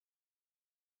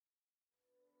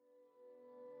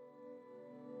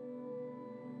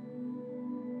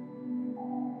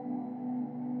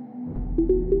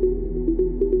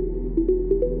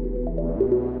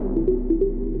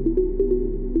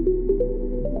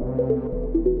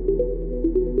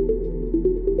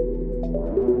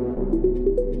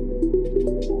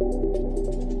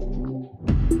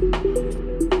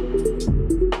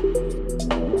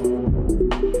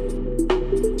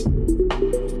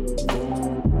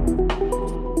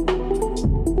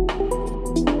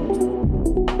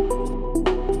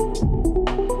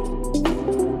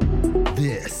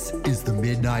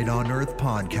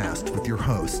podcast with your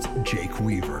host, Jake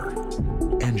Weaver.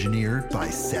 Engineered by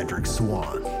Cedric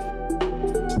Swan.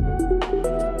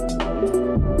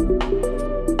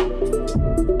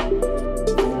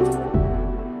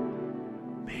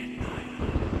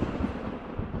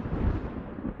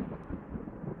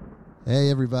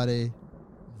 Hey everybody,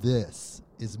 this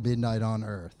is Midnight on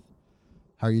Earth.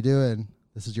 How are you doing?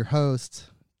 This is your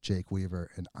host, Jake Weaver,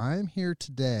 and I'm here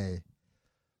today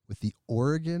with the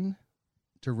Oregon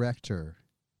director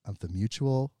of the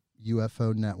Mutual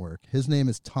UFO Network. His name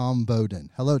is Tom Bowden.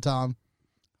 Hello, Tom.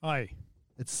 Hi.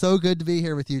 It's so good to be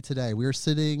here with you today. We're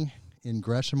sitting in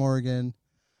Gresham, Oregon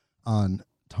on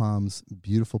Tom's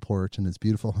beautiful porch in his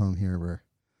beautiful home here. We're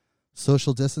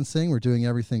social distancing. We're doing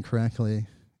everything correctly,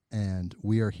 and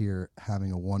we are here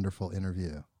having a wonderful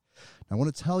interview. I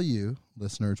want to tell you,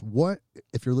 listeners,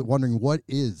 if you're wondering what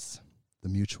is the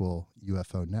Mutual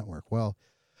UFO Network? Well,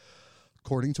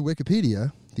 according to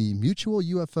Wikipedia, the Mutual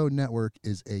UFO Network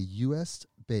is a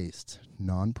U.S.-based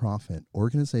nonprofit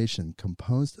organization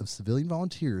composed of civilian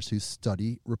volunteers who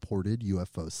study reported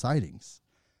UFO sightings.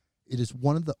 It is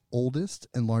one of the oldest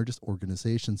and largest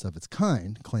organizations of its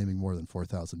kind, claiming more than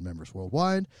 4,000 members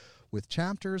worldwide, with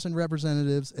chapters and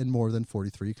representatives in more than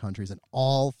 43 countries in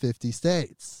all 50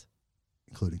 states,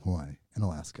 including Hawaii and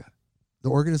Alaska. The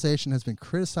organization has been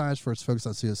criticized for its focus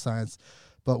on pseudoscience,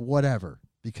 but whatever,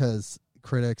 because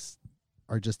critics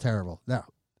are just terrible. Now,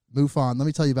 MUFON, let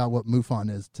me tell you about what MUFON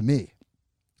is to me.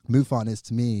 MUFON is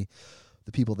to me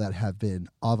the people that have been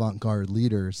avant-garde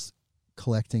leaders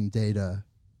collecting data,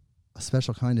 a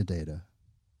special kind of data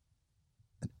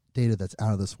that's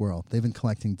out of this world. They've been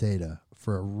collecting data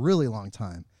for a really long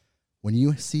time. When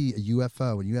you see a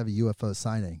UFO, when you have a UFO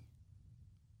sighting,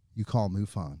 you call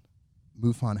MUFON.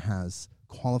 MUFON has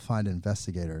qualified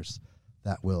investigators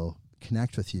that will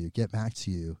connect with you, get back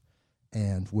to you,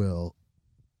 and will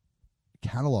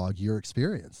catalog your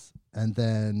experience and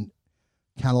then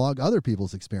catalog other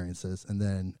people's experiences and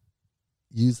then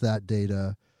use that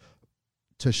data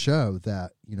to show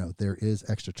that, there is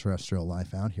extraterrestrial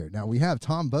life out here. Now, we have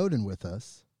Tom Bowden with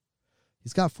us.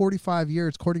 He's got 45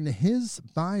 years, according to his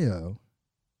bio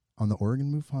on the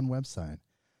Oregon MUFON website.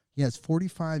 He has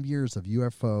 45 years of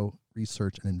UFO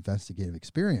research and investigative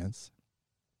experience.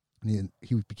 And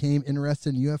he became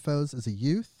interested in UFOs as a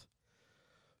youth,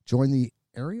 joined the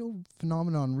Aerial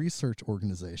Phenomenon Research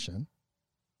Organization.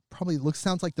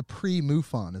 Sounds like the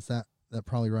pre-MUFON. Is that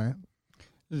probably right?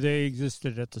 They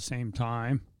existed at the same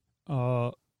time.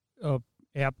 APRO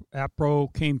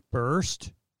came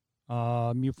first.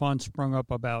 MUFON sprung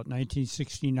up about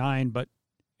 1969, but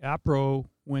APRO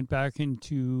went back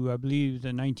into, I believe, the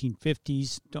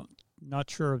 1950s. Not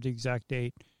sure of the exact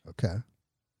date. Okay.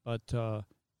 But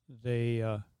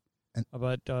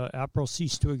APRO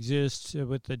ceased to exist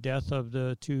with the death of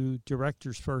the two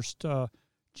directors. First,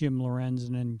 Jim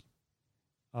Lorenzen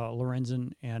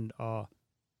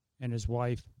and his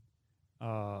wife,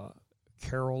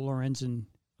 Carol Lorenzen,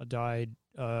 died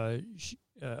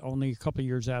only a couple of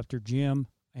years after Jim,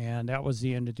 and that was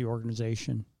the end of the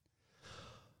organization.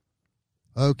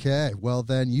 Okay, well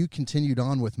then you continued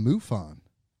on with MUFON,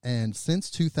 and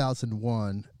since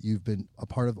 2001, you've been a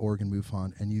part of Oregon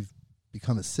MUFON, and you've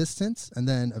become assistant, and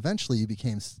then eventually you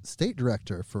became state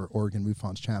director for Oregon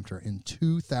MUFON's chapter in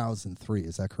 2003.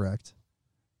 Is that correct?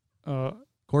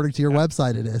 According to your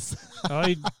website, it is.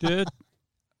 I did.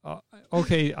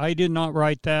 Okay, I did not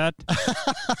write that.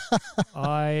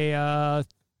 I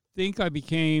think I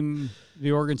became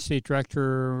the Oregon State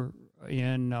Director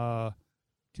in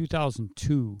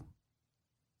 2002.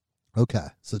 Okay,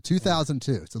 so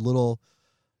 2002. It's a little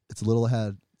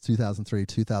ahead. 2003,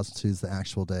 2002 is the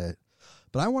actual date.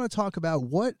 But I want to talk about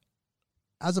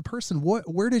as a person,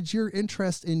 where did your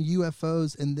interest in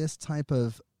UFOs and this type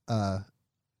of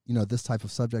this type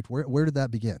of subject, where did that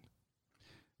begin?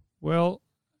 Well,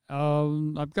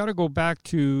 I've got to go back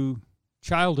to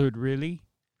childhood, really.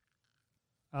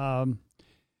 I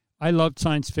loved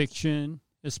science fiction,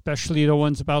 especially the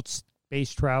ones about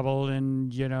space travel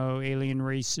and, alien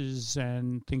races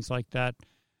and things like that.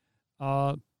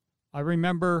 I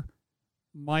remember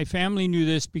my family knew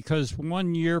this because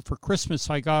one year for Christmas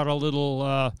I got a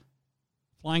little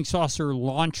flying saucer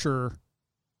launcher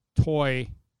toy.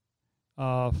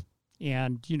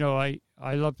 And,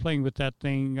 I love playing with that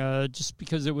thing just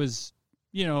because it was,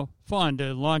 fun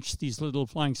to launch these little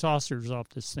flying saucers off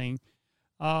this thing.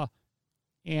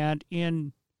 And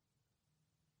in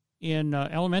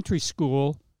elementary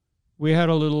school, we had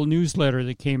a little newsletter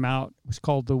that came out. It was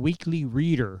called The Weekly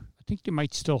Reader. I think they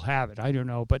might still have it. I don't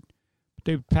know. But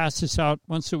they would pass this out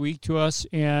once a week to us,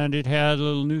 and it had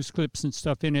little news clips and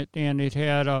stuff in it, and it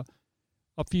had a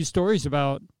a few stories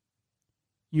about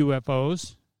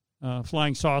UFOs,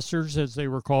 flying saucers, as they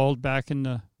were called back in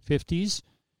the 50s.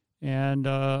 And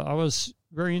I was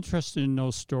very interested in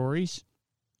those stories.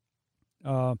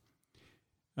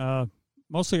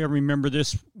 Mostly I remember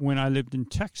this when I lived in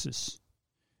Texas.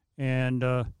 And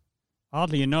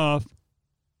oddly enough,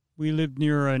 we lived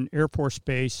near an Air Force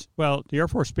base. Well, the Air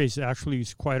Force base actually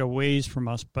is quite a ways from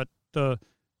us, but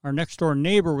our next-door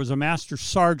neighbor was a master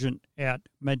sergeant at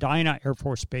Medina Air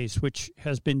Force Base, which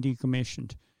has been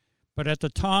decommissioned. But at the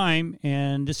time,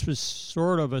 and this was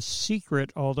sort of a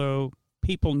secret, although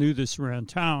people knew this around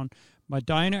town,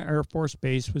 Medina Air Force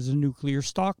Base was a nuclear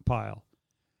stockpile.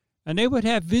 And they would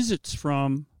have visits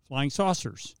from flying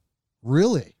saucers.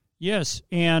 Really? Yes,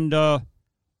 and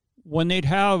when they'd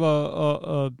have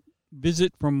a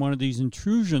visit from one of these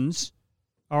intrusions,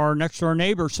 our next-door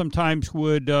neighbor sometimes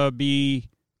would be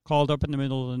called up in the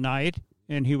middle of the night,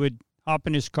 and he would hop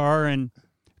in his car and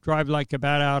drive like a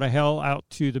bat out of hell out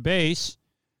to the base,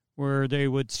 where they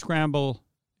would scramble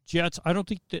jets. I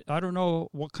don't know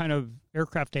what kind of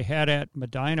aircraft they had at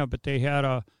Medina, but they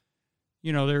had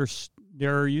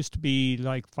there used to be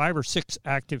like 5 or 6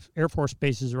 active Air Force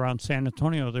bases around San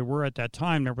Antonio. There were at that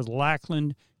time. There was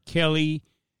Lackland, Kelly,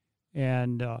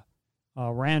 and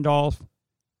Randolph.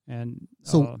 And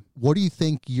so, what do you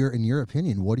think? In your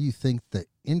opinion, what do you think the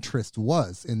interest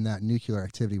was in that nuclear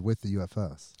activity with the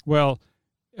UFOs? Well,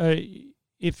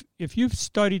 if you've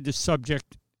studied the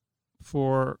subject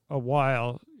for a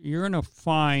while, you're going to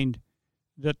find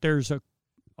that there's a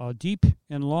deep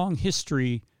and long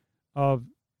history of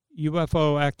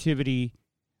UFO activity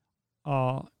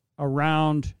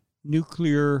around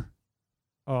nuclear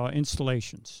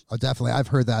installations. Oh, definitely. I've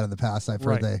heard that in the past. I've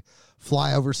heard they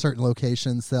fly over certain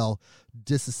locations. They'll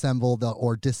disassemble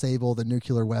or disable the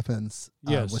nuclear weapons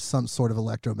with some sort of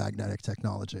electromagnetic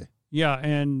technology. Yeah,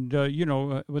 and,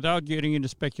 without getting into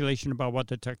speculation about what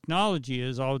the technology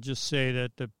is, I'll just say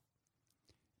that the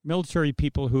military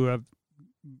people who have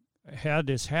had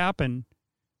this happen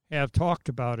have talked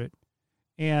about it.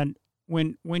 And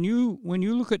when you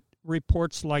look at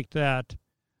reports like that,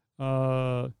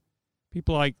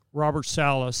 people like Robert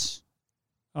Salas,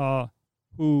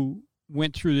 who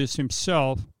went through this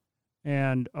himself,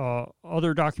 and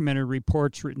other documented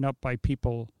reports written up by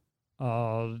people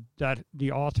that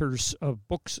the authors of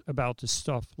books about this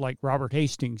stuff, like Robert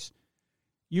Hastings,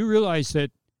 you realize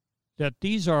that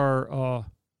these are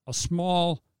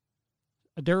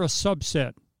they're a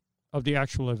subset of the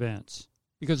actual events,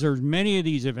 because there's many of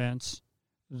these events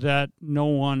that no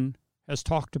one has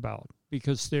talked about,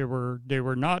 because they were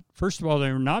not, first of all,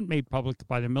 they were not made public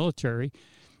by the military,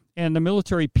 and the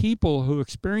military people who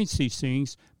experienced these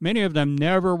things, many of them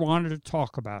never wanted to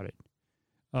talk about it,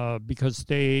 because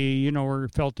they,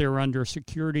 felt they were under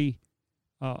security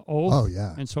oath,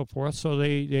 and so forth. So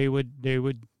they would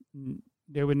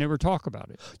never talk about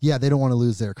it. Yeah, they don't want to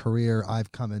lose their career.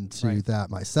 I've come into that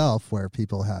myself, where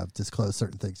people have disclosed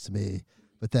certain things to me,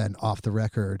 but then off the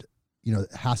record,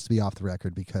 it has to be off the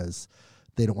record because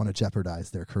they don't want to jeopardize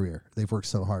their career. They've worked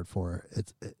so hard for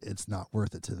it. It's not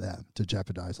worth it to them to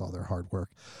jeopardize all their hard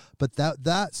work. But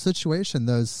that situation,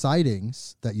 those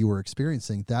sightings that you were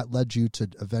experiencing, that led you to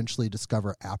eventually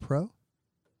discover APRO?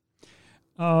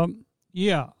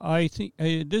 Yeah, I think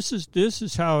this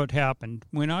is how it happened.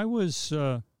 When I was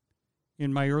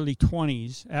in my early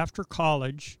 20s, after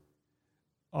college,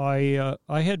 I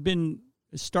had been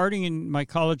starting in my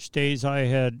college days. I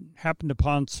had happened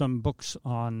upon some books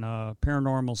on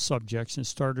paranormal subjects and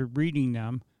started reading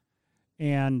them,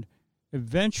 and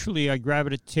eventually I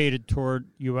gravitated toward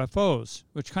UFOs,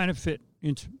 which kind of fit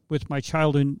with my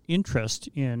childhood interest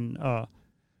in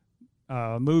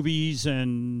movies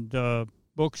and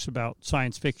books about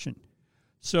science fiction.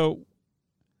 So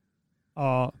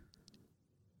I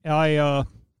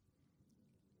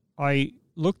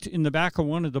looked in the back of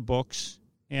one of the books,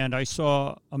 and I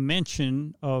saw a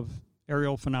mention of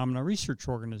Aerial Phenomena Research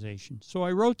Organization. So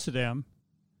I wrote to them,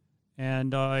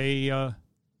 and I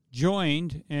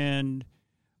joined, and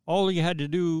all you had to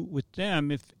do with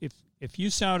them, if you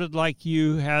sounded like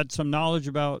you had some knowledge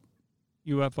about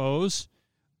UFOs,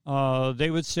 they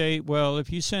would say, well,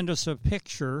 if you send us a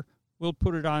picture, we'll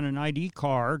put it on an ID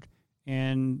card,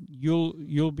 and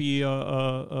you'll be a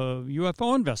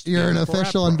UFO investigator. You're an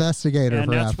official investigator, and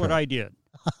for that's APRO. what I did.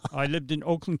 I lived in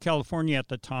Oakland, California at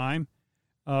the time.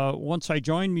 Once I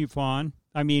joined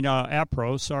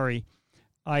APRO, sorry,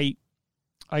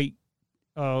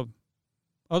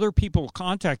 other people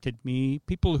contacted me.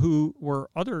 People who were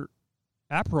other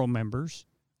APRO members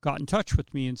got in touch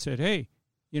with me and said, hey,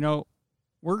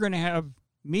 we're going to have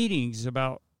meetings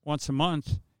about once a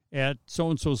month, at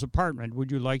so-and-so's apartment.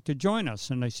 Would you like to join us?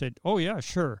 And I said, oh, yeah,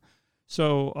 sure.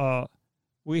 So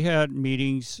we had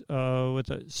meetings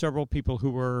with several people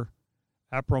who were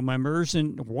APRO members,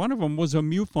 and one of them was a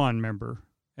MUFON member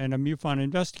and a MUFON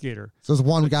investigator. So this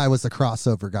one guy was the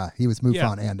crossover guy. He was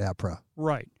MUFON and APRO.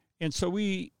 Right. And so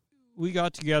we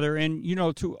got together, and,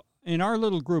 in our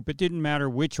little group, it didn't matter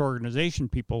which organization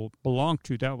people belonged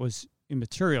to. That was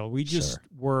immaterial. We just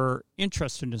were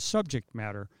interested in the subject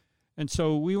matter. And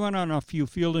so we went on a few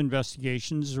field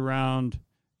investigations around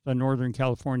the Northern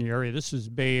California area. This is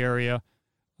Bay Area,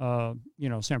 San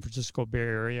Francisco Bay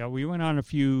Area. We went on a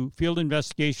few field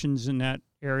investigations in that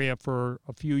area for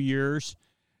a few years,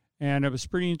 and it was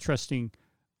pretty interesting.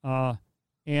 And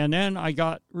then I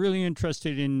got really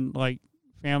interested in, like,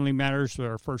 family matters.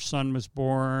 Our first son was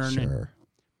born and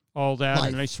all that.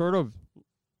 Life. And I sort of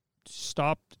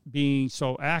stopped being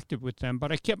so active with them,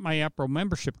 but I kept my APRO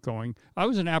membership going. I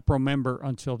was an APRO member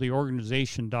until the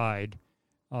organization died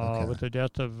with the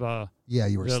death of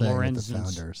you were the saying Lorenzens. The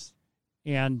founders.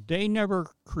 And they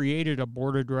never created a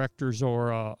board of directors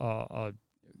or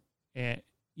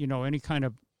any kind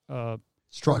of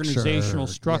organizational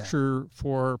structure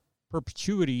for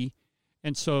perpetuity.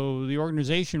 And so the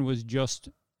organization was just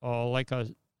it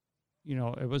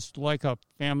was like a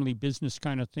family business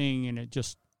kind of thing, and it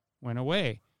just went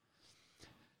away.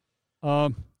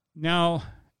 Now,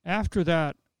 after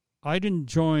that, I didn't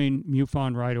join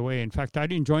MUFON right away. In fact, I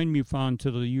didn't join MUFON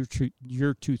until the year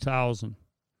 2000.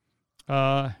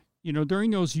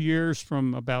 During those years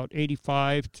from about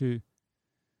 85 to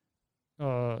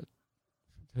about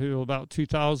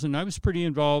 2000, I was pretty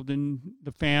involved in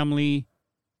the family.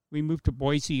 We moved to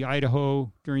Boise,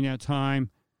 Idaho during that time.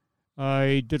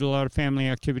 I did a lot of family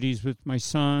activities with my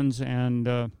sons, and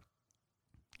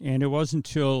it wasn't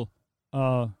until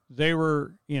they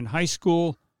were in high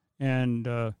school and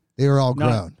they were all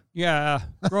grown. Yeah,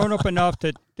 grown up enough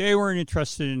that they weren't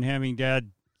interested in having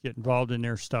Dad get involved in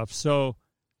their stuff. So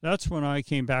that's when I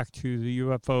came back to the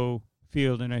UFO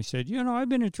field, and I said, I've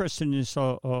been interested in this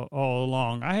all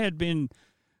along. I've been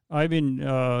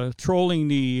trolling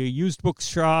the used book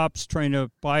shops, trying to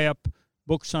buy up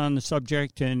books on the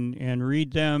subject and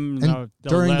read them the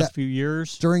last few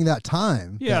years. During that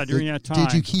time? Yeah, during that time.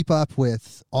 Did you keep up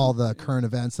with all the current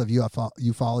events of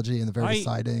ufology and the various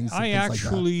sightings? I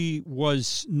actually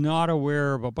was not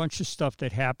aware of a bunch of stuff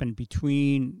that happened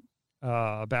between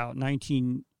about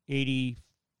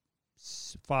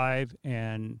 1985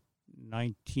 and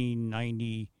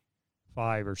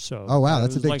 1995 or so. Oh, wow,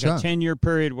 that's a big chunk. Like a 10-year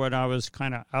period when I was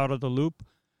kind of out of the loop.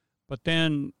 But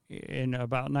then in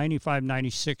about 95,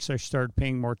 96, I started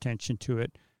paying more attention to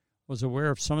it, was aware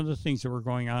of some of the things that were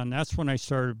going on. That's when I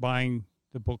started buying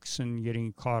the books and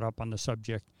getting caught up on the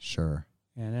subject. Sure.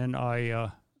 And then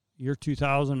year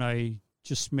 2000, I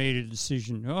just made a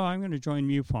decision, I'm going to join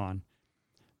MUFON.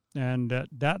 And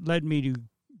that led me to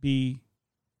be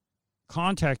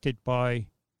contacted by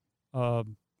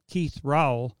Keith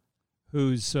Rowell,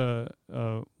 who's the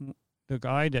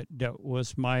guy that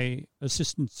was my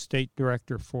assistant state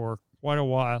director for quite a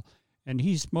while, and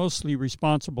he's mostly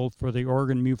responsible for the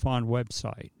Oregon MUFON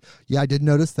website. Yeah, I did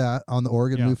notice that on the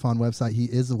Oregon MUFON website. He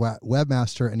is a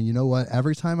webmaster, and you know what?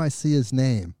 Every time I see his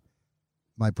name,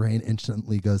 my brain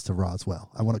instantly goes to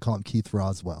Roswell. I want to call him Keith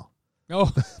Roswell.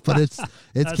 Oh, but it's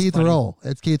Keith Rowell.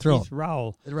 It's Keith Rowell. Keith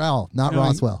Rowell. Rowell, not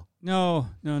Roswell. No.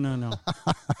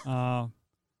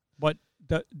 But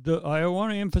I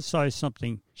want to emphasize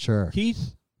something. Sure.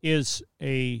 Keith is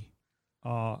an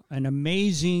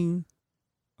amazing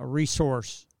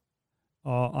resource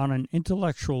on an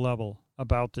intellectual level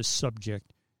about this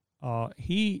subject.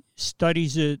 He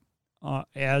studies it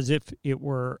as if it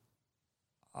were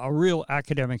a real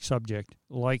academic subject.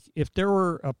 Like if there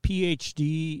were a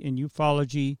PhD in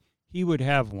ufology, he would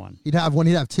have one. He'd have one.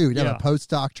 He'd have two. He'd have a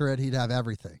postdoctorate. He'd have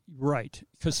everything. Right,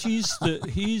 because he's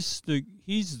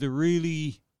the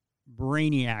really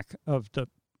brainiac of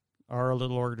our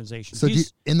little organization. So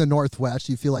in the Northwest,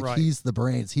 you feel like he's the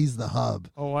brains. He's the hub.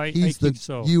 Oh, I think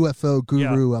so. UFO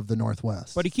guru of the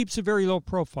Northwest. But he keeps a very low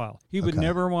profile. He would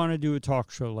never want to do a talk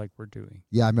show like we're doing.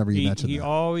 Yeah, I remember you mentioned that. He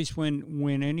always,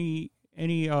 when any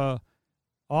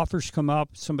offers come up,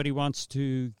 somebody wants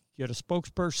to get a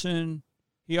spokesperson,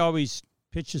 he always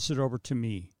pitches it over to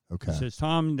me. Okay. He says,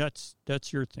 Tom, that's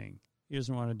your thing. He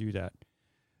doesn't want to do that.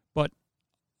 But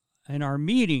in our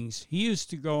meetings, he used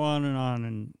to go on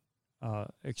and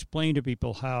explain to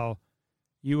people how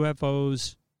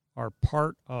UFOs are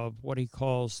part of what he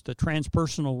calls the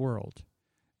transpersonal world.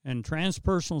 And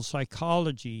transpersonal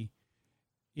psychology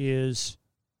is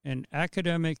an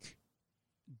academic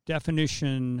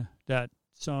definition that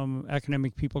some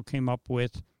academic people came up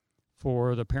with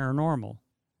for the paranormal,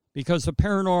 because the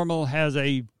paranormal has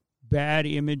a bad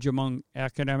image among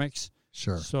academics.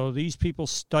 Sure. So these people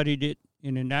studied it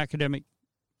in an academic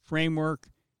framework,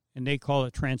 and they call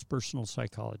it transpersonal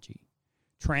psychology.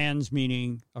 Trans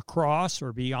meaning across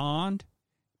or beyond,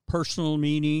 personal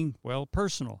meaning, well,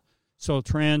 personal. So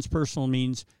transpersonal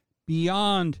means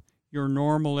beyond your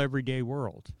normal everyday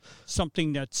world,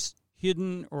 something that's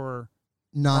hidden or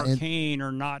Not arcane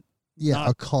or not.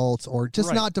 Occult, or just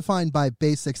Right. not defined by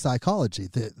basic psychology.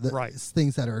 The Right.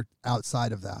 things that are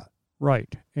outside of that.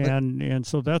 Right, and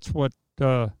so that's what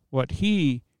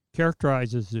he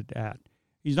characterizes it at.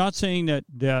 He's not saying that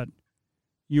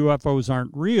UFOs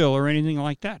aren't real or anything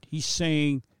like that. He's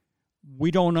saying we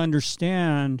don't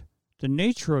understand the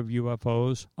nature of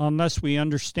UFOs unless we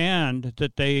understand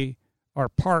that they are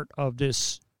part of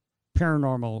this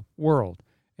paranormal world.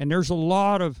 And there's a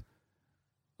lot of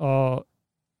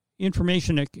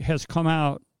information that has come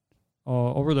out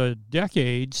over the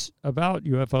decades about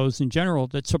UFOs in general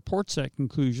that supports that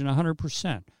conclusion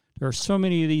 100%. There are so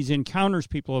many of these encounters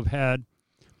people have had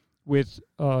with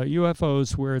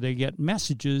UFOs where they get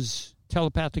messages,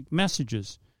 telepathic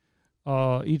messages,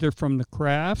 either from the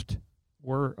craft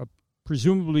or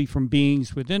presumably from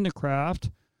beings within the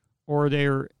craft, or they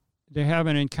have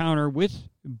an encounter with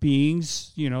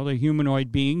beings, the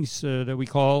humanoid beings that we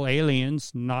call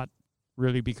aliens, not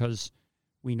really because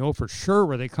we know for sure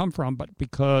where they come from, but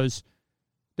because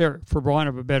they're, for want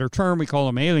of a better term, we call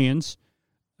them aliens.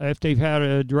 If they've had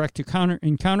a direct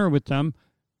encounter with them,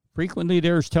 frequently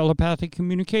there's telepathic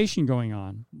communication going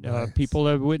on. Right. People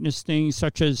have witnessed things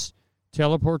such as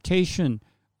teleportation,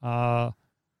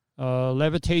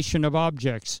 levitation of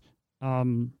objects,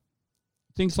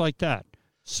 things like that.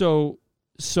 So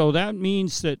that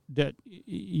means that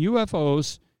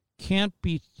UFOs can't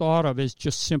be thought of as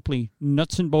just simply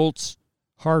nuts and bolts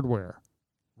hardware.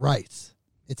 Right.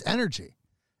 It's energy.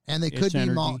 And they could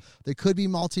they could be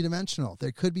multidimensional.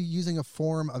 They could be using a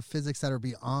form of physics that are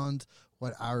beyond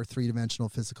what our three-dimensional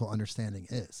physical understanding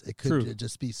is. It could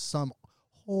just be some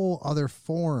whole other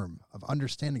form of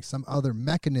understanding, some other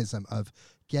mechanism of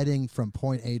getting from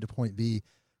point A to point B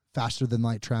faster than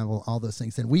light travel, all those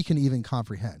things. And we can even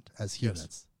comprehend as humans.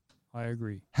 Yes, I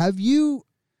agree. Have you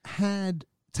had...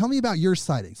 Tell me about your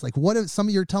sightings. Like,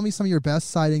 tell me some of your best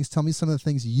sightings. Tell me some of the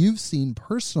things you've seen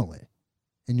personally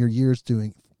in your years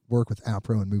doing work with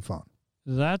APRO and MUFON.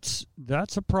 That's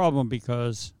a problem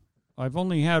because I've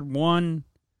only had one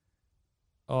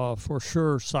for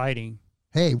sure sighting.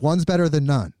 Hey, one's better than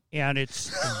none. And it's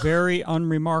very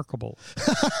unremarkable.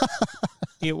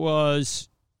 It was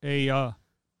this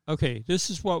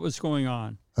is what was going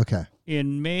on. Okay.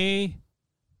 In May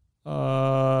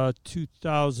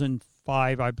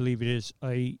 2005, I believe it is.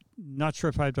 I'm not sure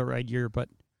if I have the right year, but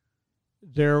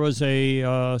there was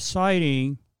a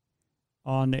sighting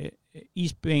on the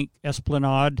East Bank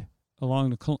Esplanade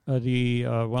along the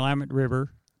Willamette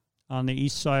River. On the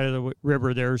east side of the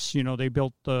river, there's, they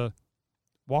built the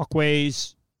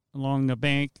walkways along the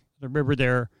bank, the river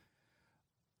there.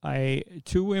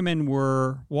 Two women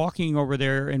were walking over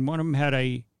there, and one of them had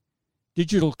a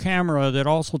digital camera that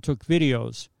also took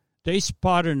videos. They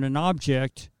spotted an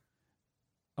object,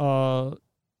 up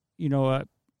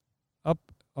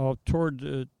toward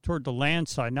the land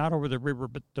side, not over the river,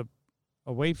 but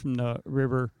away from the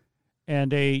river,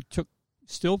 and they took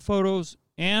still photos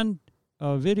and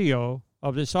a video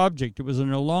of this object. It was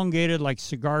an elongated, like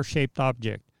cigar-shaped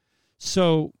object.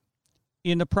 So,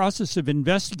 in the process of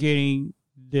investigating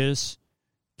this,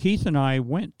 Keith and I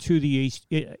went to the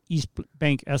East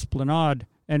Bank Esplanade,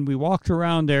 and we walked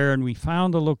around there, and we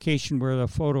found the location where the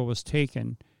photo was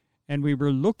taken. And we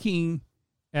were looking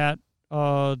at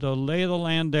the lay of the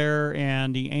land there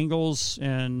and the angles,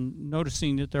 and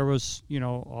noticing that there was,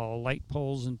 light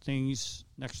poles and things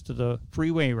next to the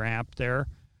freeway ramp there.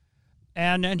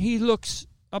 And then he looks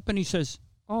up and he says,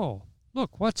 "Oh,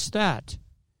 look, what's that?"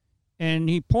 And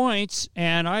he points,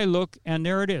 and I look, and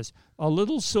there it is, a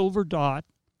little silver dot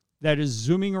that is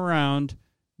zooming around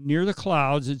near the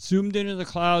clouds. It zoomed into the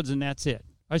clouds, and that's it.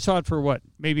 I saw it for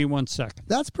maybe 1 second.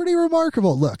 That's pretty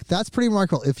remarkable. Look, that's pretty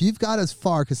remarkable. If you've got as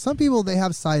far, because some people, they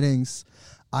have sightings.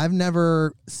 I've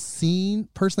never seen,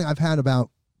 personally, I've had about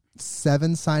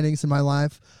 7 sightings in my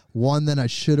life. One that I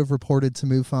should have reported to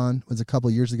MUFON was a couple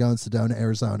of years ago in Sedona,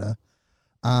 Arizona.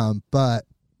 But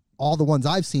all the ones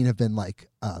I've seen have been like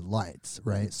lights,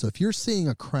 right? So if you're seeing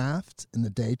a craft in the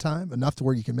daytime, enough to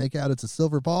where you can make out it's a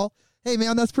silver ball, hey,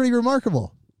 man, that's pretty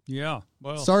remarkable. Yeah,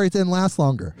 well, sorry it didn't last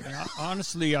longer.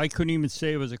 Honestly, I couldn't even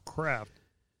say it was a craft.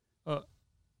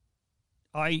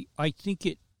 I think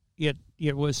it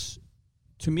was,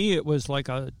 to me, it was like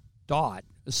a dot,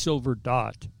 a silver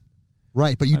dot.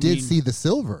 Right, but you I did mean- see the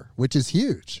silver, which is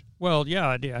huge, Well, yeah,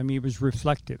 I mean, it was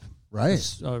reflective. right?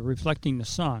 It's, reflecting the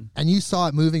sun. And you saw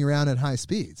it moving around at high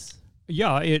speeds.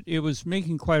 Yeah, it was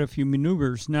making quite a few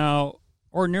maneuvers. Now,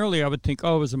 ordinarily, I would think,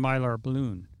 oh, it was a Mylar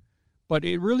balloon. But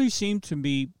it really seemed to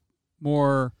be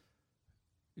more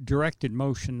directed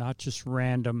motion, not just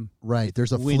random. Right,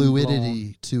 there's a Wind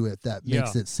fluidity to it that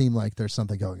makes Yeah. it seem like there's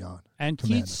something going on. And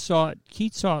Commanding.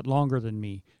 Keith saw it longer than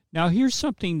me. Now, here's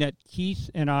something that Keith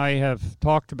and I have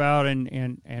talked about,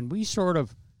 and we sort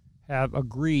of have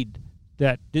agreed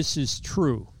that this is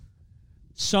true.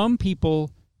 Some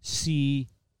people see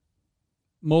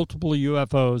multiple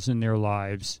UFOs in their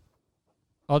lives.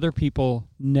 Other people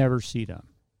never see them.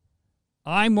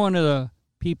 I'm one of the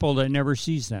people that never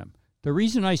sees them. The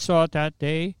reason I saw it that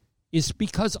day is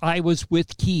because I was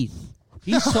with Keith.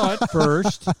 He saw it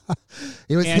first,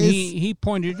 It was and his. he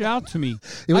pointed it out to me.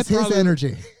 It was I his probably-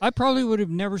 energy. I probably would have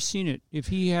never seen it if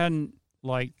he hadn't,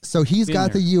 like, So he's been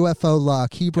got there. the UFO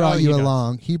luck. He brought Oh, you he does.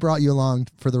 along. He brought you along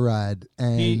for the ride,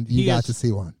 and He you got has- to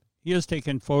see one. he has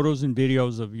taken photos and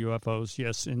videos of UFOs,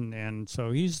 yes, and so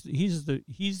he's the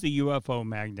UFO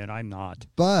magnet. I'm not.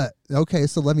 But okay,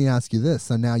 so let me ask you this.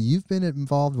 So now you've been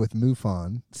involved with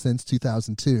MUFON since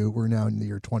 2002. We're now in the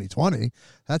year 2020.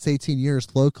 That's 18 years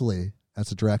locally as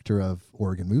a director of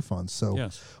Oregon MUFON. So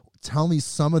Yes. tell me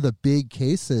some of the big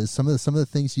cases, some of the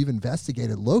things you've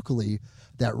investigated locally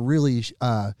that really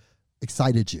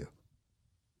excited you.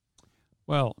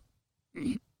 Well,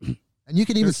 And you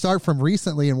can even start from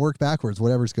recently and work backwards,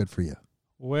 whatever's good for you.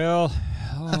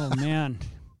 oh man.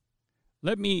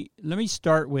 Let me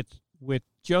start with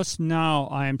just now.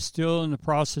 I am still in the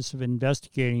process of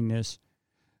investigating this.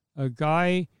 A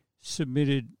guy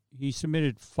submitted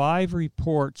 5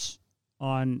 reports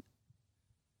on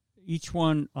each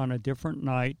one on a different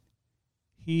night.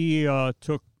 He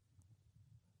took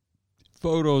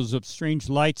photos of strange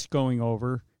lights going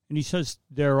over, and he says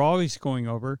they're always going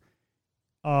over.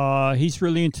 He's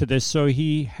really into this, so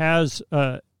he has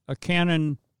a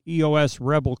Canon EOS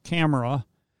Rebel camera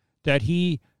that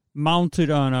he mounted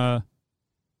on a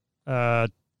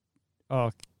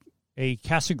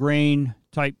Cassegrain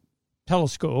type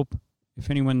telescope. If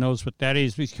anyone knows what that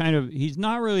is, he's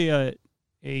not really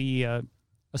a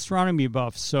astronomy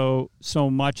buff so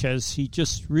much as he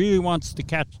just really wants to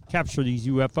capture these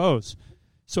UFOs.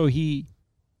 So he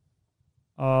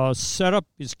set up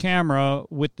his camera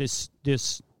with this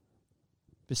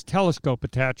telescope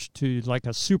attached to like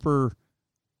a super,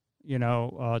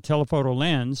 telephoto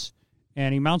lens,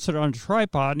 and he mounts it on a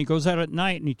tripod, and he goes out at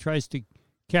night and he tries to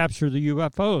capture the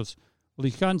UFOs. Well,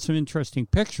 he's gotten some interesting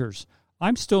pictures.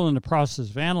 I'm still in the process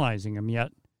of analyzing them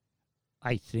yet.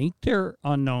 I think they're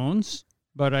unknowns,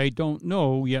 but I don't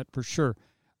know yet for sure.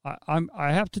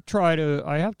 I have to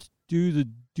do the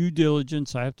due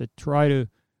diligence. I have to try to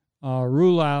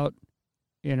rule out,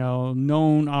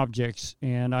 known objects,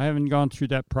 and I haven't gone through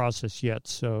that process yet.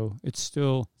 So it's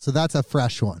still. So that's a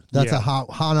fresh one. That's Yeah. a hot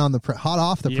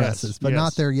off the Yes, presses, but yes.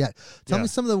 not there yet. Tell Yeah. me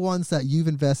some of the ones that you've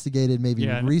investigated maybe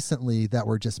Yeah, and- recently that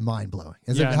were just mind blowing.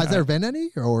 Yeah, Has and there been any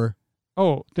or?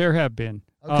 Oh, there have been.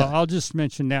 Okay. I'll just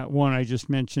mention that one I just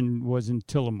mentioned was in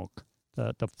Tillamook,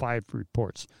 the 5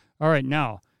 reports. All right,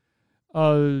 now,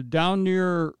 down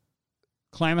near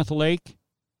Klamath Lake,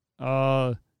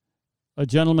 a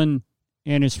gentleman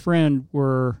and his friend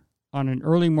were on an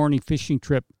early morning fishing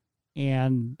trip,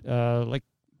 and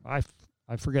I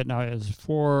forget now, it was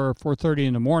 4:30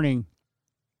 in the morning,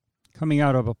 coming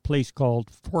out of a place called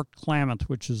Fort Klamath,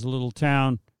 which is a little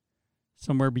town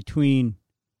somewhere between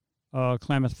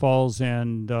Klamath Falls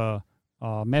and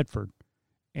Medford,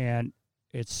 and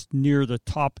it's near the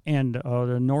top end of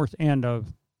the north end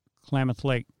of Klamath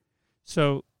Lake.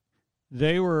 So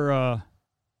they were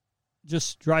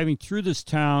just driving through this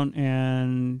town,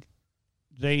 and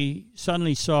they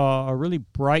suddenly saw a really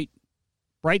brightly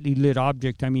lit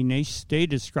object. I mean, they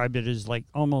described it as like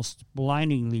almost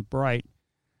blindingly bright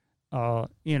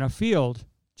in a field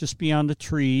just beyond the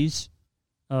trees.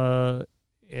 It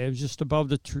was just above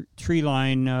the tree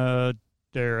line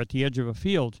there at the edge of a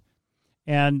field.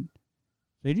 And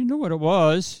they didn't know what it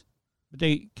was, but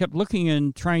they kept looking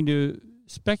and trying to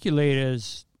speculate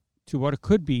as to what it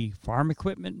could be. Farm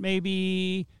equipment,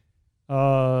 maybe,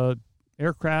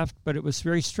 aircraft. But it was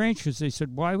very strange because they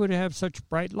said, why would it have such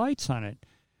bright lights on it?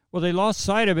 Well, they lost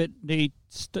sight of it. They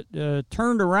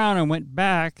turned around and went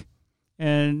back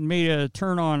and made a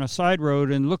turn on a side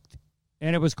road and looked,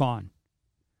 and it was gone.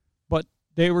 But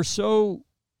they were so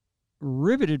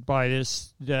riveted by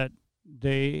this that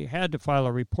they had to file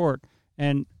a report.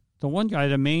 And the one guy,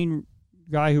 the main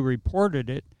guy who reported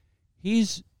it,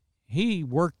 he's he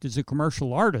worked as a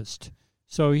commercial artist,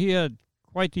 so he had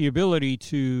quite the ability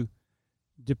to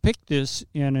depict this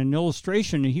in an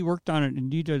illustration. He worked on it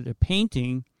and he did a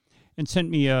painting and sent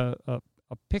me a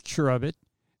picture of it,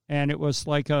 and it was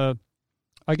like I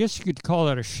guess you could call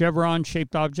it a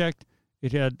chevron-shaped object.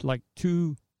 It had like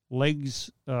two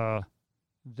legs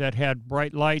that had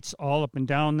bright lights all up and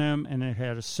down them, and it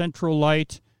had a central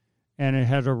light, and it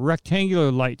had a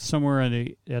rectangular light somewhere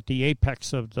at the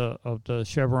apex of the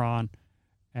chevron,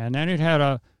 and then it had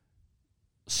a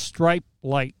stripe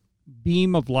light,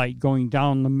 beam of light going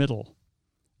down the middle.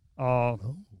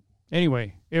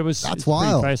 Anyway, it's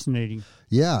wild. pretty fascinating.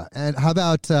 Yeah, and how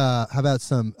about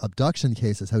some abduction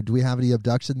cases? Do we have any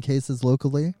abduction cases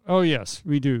locally? Oh yes,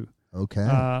 we do.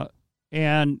 Okay.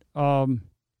 And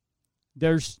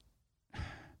there's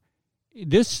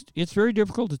this. It's very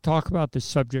difficult to talk about this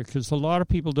subject because a lot of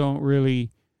people don't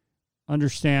really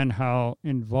understand how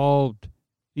involved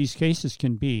these cases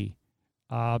can be.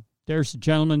 There's a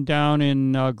gentleman down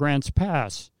in Grants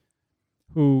Pass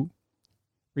who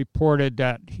reported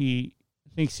that he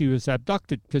thinks he was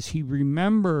abducted because he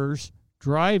remembers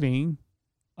driving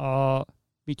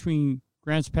between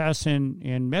Grants Pass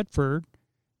and Medford,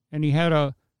 and he had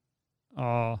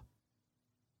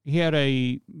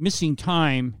a missing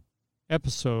time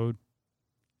episode,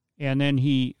 and then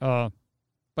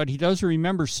but he does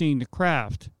remember seeing the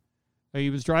craft. He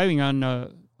was driving on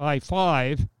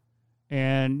I-5,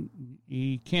 and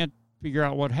he can't figure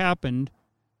out what happened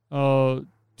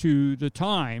to the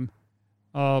time,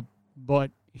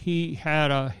 but he had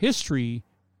a history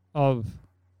of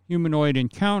humanoid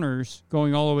encounters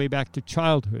going all the way back to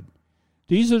childhood.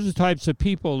 These are the types of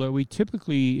people that we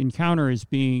typically encounter as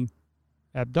being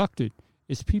abducted,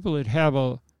 is people that have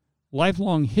a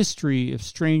lifelong history of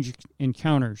strange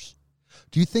encounters.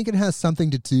 Do you think it has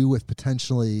something to do with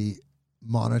potentially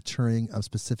monitoring of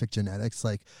specific genetics?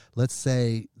 Like, let's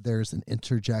say there's an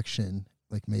interjection,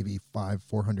 like maybe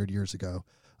 400 years ago,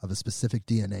 of a specific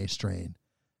DNA strain,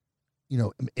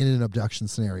 in an abduction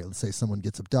scenario. Let's say someone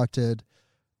gets abducted,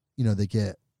 they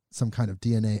get some kind of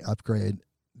DNA upgrade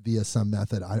via some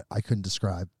method I couldn't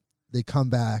describe. They come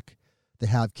back, they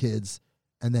have kids,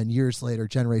 and then years later,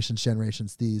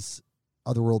 generations, these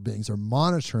otherworld beings are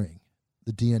monitoring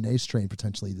the DNA strain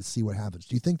potentially to see what happens.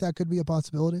 Do you think that could be a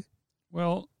possibility?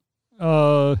 Well,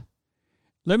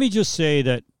 let me just say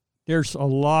that there's a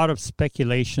lot of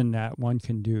speculation that one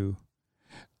can do.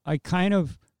 I kind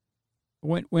of,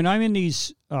 when I'm in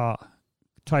these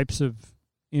types of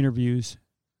interviews,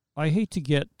 I hate to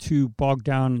get too bogged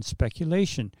down in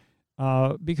speculation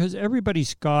because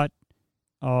everybody's got,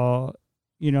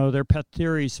 their pet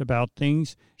theories about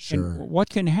things. Sure. And what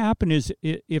can happen is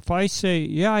if I say,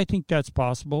 yeah, I think that's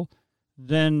possible,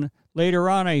 then later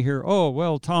on I hear, oh,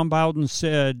 well, Tom Bowden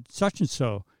said such and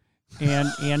so. And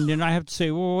then I have to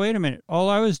say, well, wait a minute. All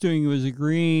I was doing was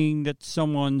agreeing that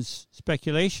someone's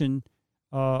speculation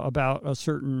about a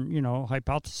certain,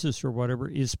 hypothesis or whatever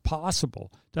is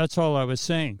possible. That's all I was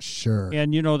saying. Sure.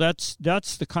 And, that's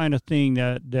the kind of thing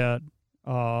that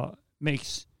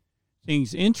makes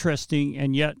things interesting,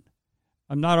 and yet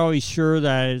I'm not always sure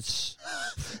that it's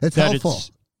helpful.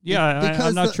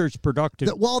 I'm not sure it's productive.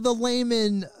 The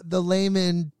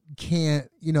layman can't,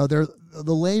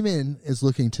 the layman is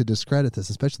looking to discredit this,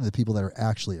 especially the people that are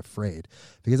actually afraid.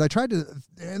 Because I tried to,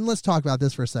 and let's talk about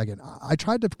this for a second. I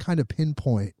tried to kind of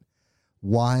pinpoint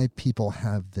why people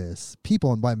have this,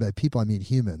 and by people I mean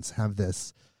humans, have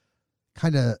this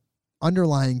kind of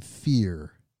underlying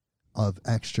fear of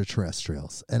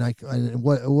extraterrestrials, and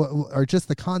what are just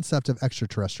the concept of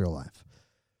extraterrestrial life.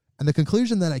 And the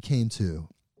conclusion that I came to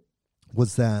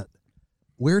was that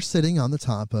we're sitting on the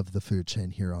top of the food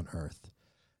chain here on Earth,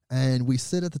 and we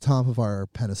sit at the top of our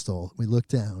pedestal. We look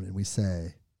down and we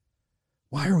say,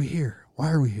 why are we here?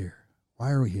 Why are we here?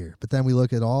 Why are we here? But then we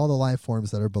look at all the life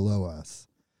forms that are below us.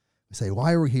 We say,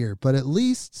 why are we here? But at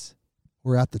least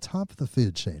we're at the top of the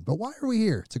food chain. But why are we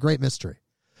here? It's a great mystery.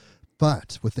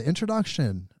 But with the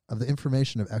introduction of the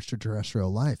information of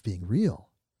extraterrestrial life being real,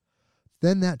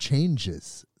 then that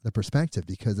changes the perspective,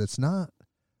 because it's not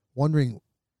wondering,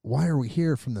 why are we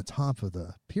here from the top of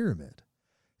the pyramid?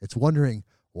 It's wondering,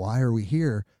 why are we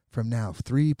here from now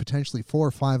 3, potentially 4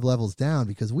 or 5 levels down,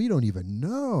 because we don't even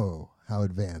know how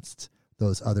advanced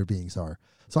those other beings are.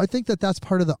 So I think that that's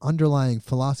part of the underlying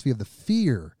philosophy of the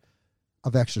fear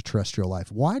of extraterrestrial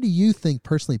life. Why do you think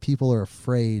personally people are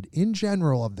afraid in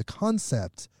general of the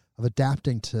concept of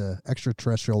adapting to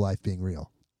extraterrestrial life being real?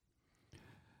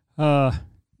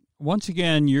 Once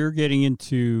again, you're getting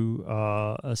into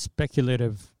a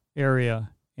speculative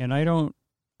area, and I don't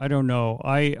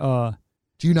know.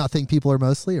 Do you not think people are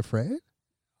mostly afraid?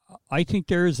 I think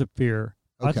there is a fear.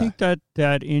 I Okay. think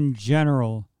that in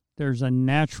general, there's a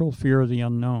natural fear of the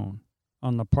unknown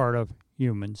on the part of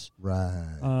humans.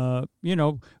 Right.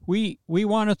 We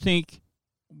want to think,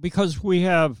 because we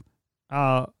have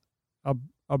a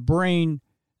brain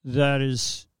that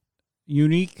is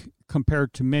unique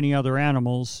compared to many other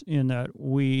animals, in that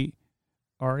we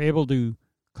are able to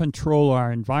control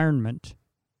our environment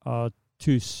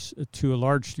to a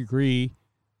large degree,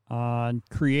 and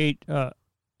create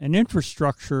an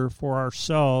infrastructure for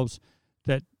ourselves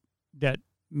that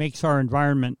makes our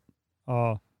environment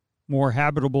more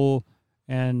habitable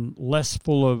and less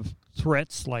full of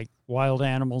threats like wild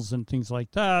animals and things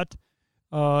like that,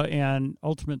 and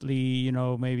ultimately,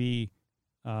 maybe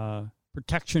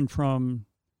protection from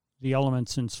the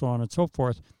elements and so on and so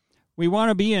forth. We want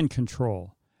to be in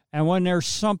control. And when there's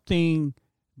something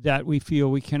that we feel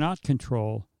we cannot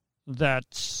control,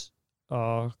 that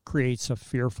creates a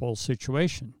fearful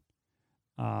situation.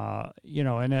 And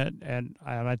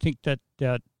I think that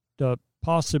the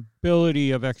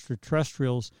possibility of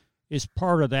extraterrestrials is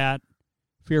part of that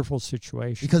fearful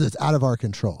situation. Because it's out of our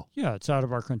control. Yeah, it's out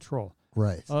of our control.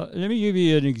 Right. Let me give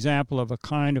you an example of a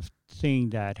kind of thing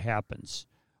that happens.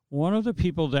 One of the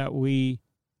people that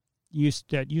used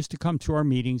to come to our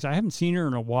meetings, I haven't seen her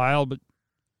in a while, but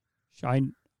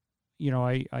I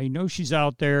know she's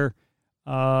out there.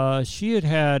 She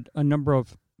had a number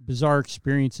of bizarre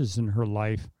experiences in her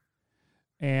life,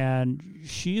 and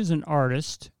she is an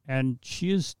artist, and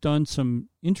she has done some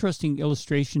interesting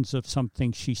illustrations of some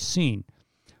things she's seen.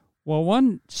 Well,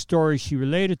 one story she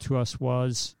related to us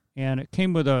was, and it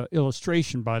came with an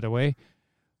illustration, by the way,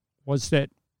 was that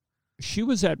she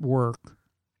was at work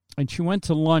and she went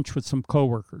to lunch with some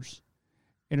coworkers.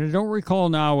 And I don't recall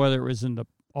now whether it was in the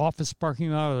office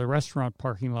parking lot or the restaurant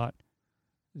parking lot.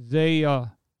 They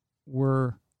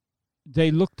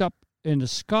looked up in the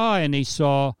sky and they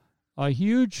saw a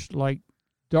huge, like,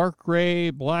 dark gray,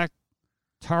 black,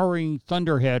 towering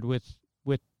thunderhead with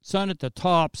sun at the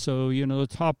top. So, the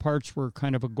top parts were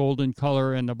kind of a golden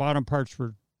color and the bottom parts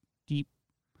were deep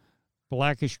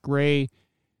blackish gray.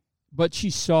 But she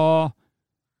saw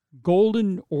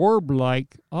golden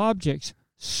orb-like objects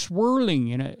swirling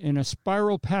in a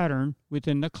spiral pattern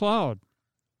within the cloud.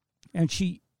 And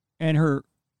she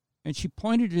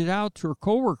pointed it out to her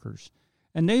coworkers,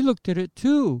 and they looked at it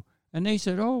too, and they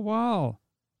said, "Oh, wow,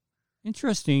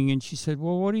 interesting." And she said,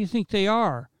 "Well, what do you think they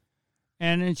are?"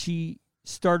 And then she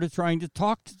started trying to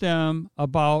talk to them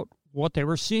about what they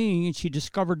were seeing, and she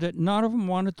discovered that none of them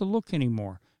wanted to look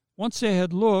anymore. Once they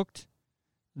had looked,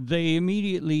 they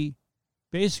immediately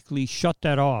basically shut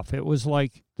that off. It was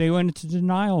like they went into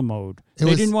denial mode.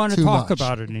 They didn't want to talk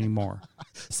about it anymore.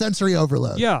 Sensory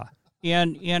overload. Yeah.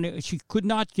 And she could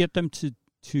not get them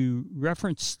to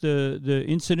reference the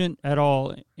incident at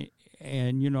all,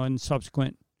 and in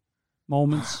subsequent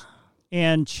moments.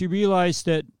 And she realized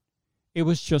that it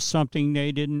was just something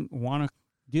they didn't want to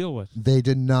deal with. They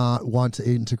did not want to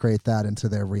integrate that into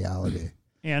their reality.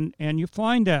 And you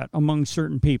find that among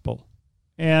certain people.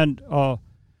 And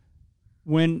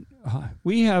when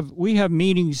we have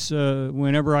meetings,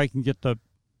 whenever I can get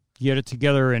it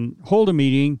together and hold a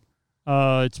meeting,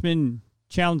 it's been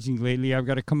challenging lately. I've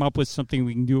got to come up with something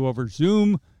we can do over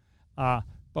Zoom. But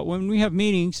when we have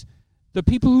meetings, the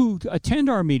people who attend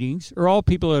our meetings are all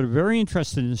people that are very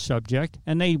interested in the subject,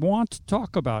 and they want to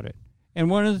talk about it. And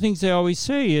one of the things they always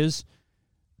say is,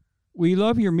 "We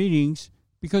love your meetings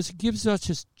because it gives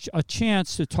us a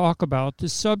chance to talk about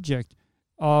this subject.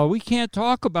 We can't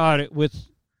talk about it with,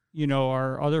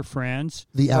 our other friends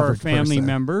or our family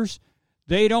members.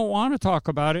 They don't want to talk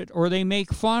about it, or they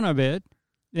make fun of it.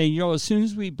 They, as soon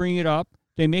as we bring it up,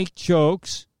 they make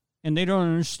jokes, and they don't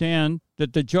understand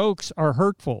that the jokes are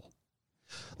hurtful."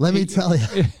 Let me tell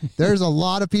you, there's a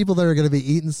lot of people that are going to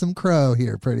be eating some crow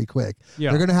here pretty quick.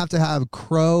 Yeah. They're going to have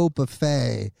crow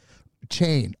buffet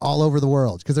chain all over the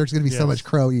world because there's going to be so much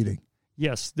crow eating.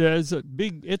 Yes, there's a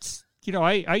big,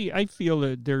 I feel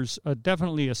that there's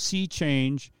definitely a sea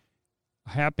change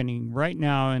happening right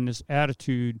now in this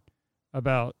attitude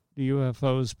about the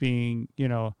UFOs being,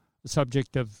 the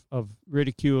subject of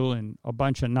ridicule and a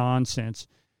bunch of nonsense,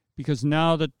 because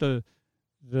now that the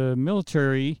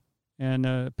military and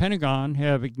the Pentagon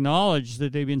have acknowledged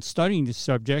that they've been studying this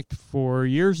subject for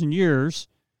years and years,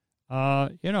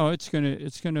 it's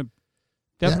gonna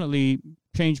definitely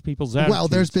change people's attitudes. Well,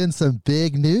 there's been some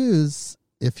big news.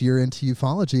 If you're into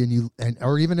ufology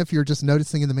or even if you're just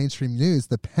noticing in the mainstream news,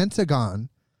 the Pentagon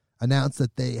announced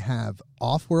that they have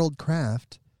off-world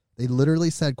craft. They literally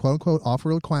said, quote unquote,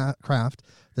 off-world craft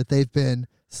that they've been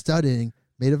studying,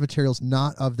 made of materials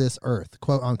not of this earth,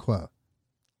 quote unquote.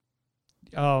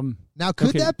 Now,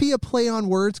 could that be a play on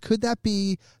words? Could that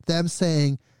be them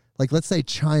saying, like, let's say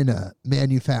China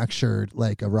manufactured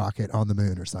like a rocket on the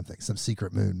moon or something, some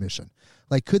secret moon mission?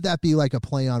 Like, could that be like a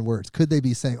play on words? Could they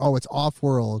be saying, oh, it's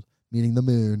off-world, meaning the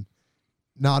moon,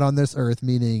 not on this Earth,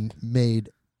 meaning made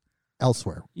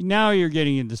elsewhere? Now you're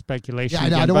getting into speculation.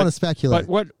 Yeah, I don't want to speculate.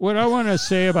 But what I want to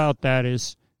say about that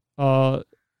is,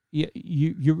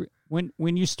 you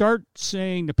when you start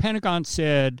saying the Pentagon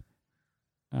said,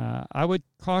 I would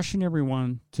caution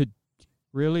everyone to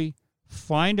really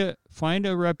find a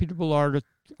reputable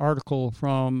article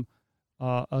from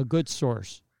a good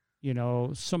source. You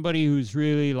know, somebody who's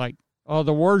really like,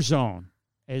 the War Zone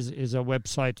is a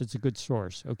website that's a good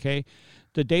source. Okay,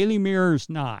 the Daily Mirror is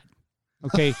not.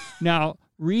 Okay, now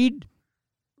read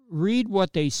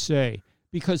what they say,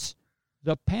 because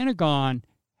the Pentagon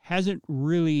hasn't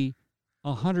really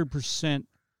 100%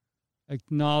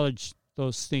 acknowledged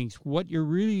those things. What you're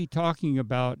really talking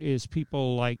about is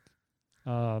people like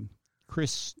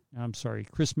Chris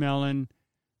Mellon,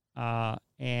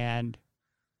 and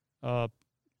I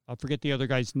forget the other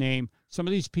guy's name. Some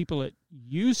of these people that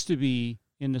used to be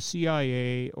in the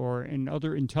CIA or in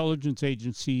other intelligence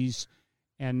agencies,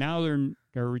 and now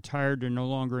they're retired, they're no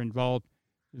longer involved.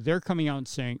 They're coming out and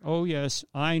saying, oh, yes,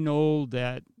 I know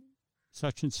that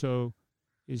such and so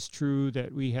is true,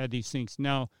 that we had these things.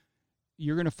 Now,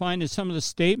 you're going to find that some of the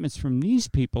statements from these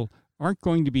people aren't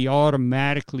going to be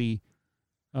automatically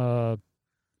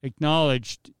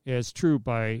acknowledged as true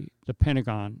by the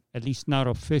Pentagon, at least not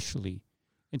officially.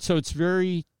 And so it's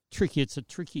very tricky. It's a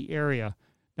tricky area.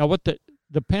 Now, what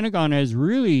the Pentagon has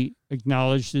really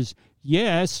acknowledged is,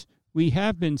 yes, we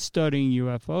have been studying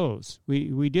UFOs.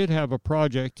 We did have a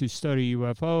project to study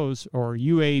UFOs, or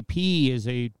UAP as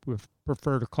they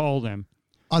prefer to call them.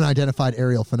 Unidentified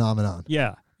aerial phenomenon.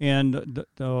 Yeah. And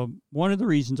one of the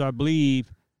reasons I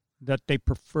believe that they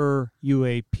prefer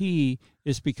UAP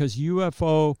is because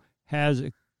UFO has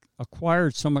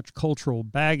acquired so much cultural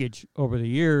baggage over the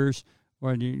years,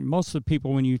 where most of the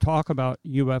people, when you talk about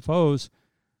UFOs,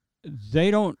 they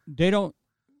don't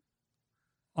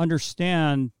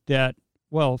understand that.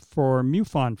 Well, for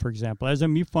MUFON, for example, as a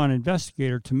MUFON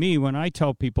investigator, to me, when I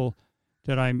tell people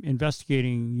that I'm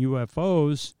investigating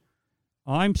UFOs,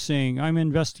 I'm saying I'm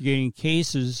investigating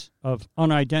cases of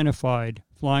unidentified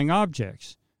flying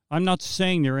objects. I'm not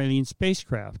saying they're alien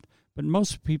spacecraft, but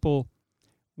most people,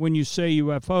 when you say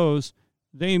UFOs,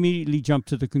 they immediately jump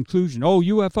to the conclusion, oh,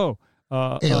 UFO,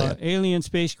 alien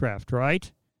spacecraft,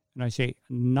 right? And I say,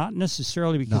 not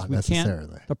necessarily, because we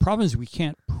can't. The problem is we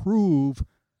can't prove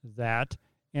that,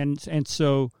 and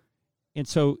so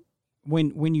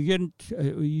when you get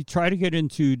you try to get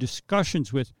into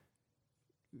discussions with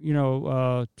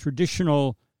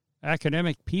traditional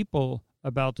academic people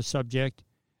about the subject,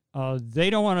 they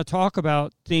don't want to talk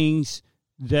about things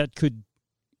that could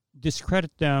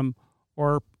discredit them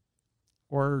or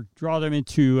draw them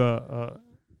into a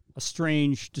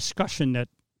strange discussion that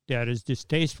is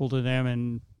distasteful to them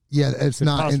and it's could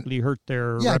not possibly hurt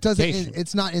their reputation.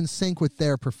 It's not in sync with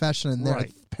their profession and their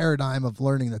paradigm of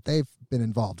learning that they've been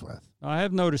involved with. I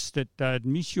have noticed that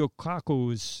Michio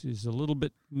Kaku is a little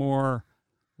bit more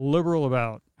liberal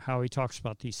about how he talks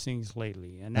about these things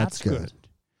lately, and that's good.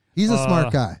 He's a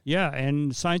smart guy. Yeah,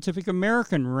 and Scientific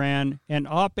American ran an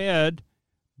op-ed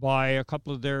by a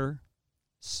couple of their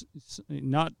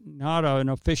not an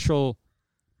official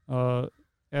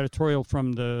editorial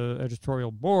from the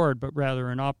editorial board, but rather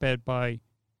an op-ed by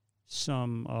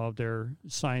some of their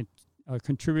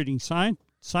contributing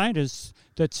scientists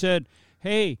that said,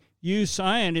 hey, you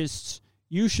scientists,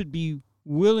 you should be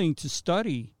willing to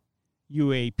study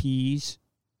UAPs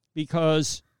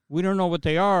because we don't know what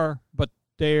they are, but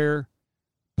they're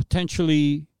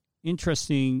potentially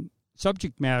interesting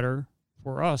subject matter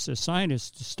for us as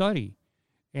scientists to study.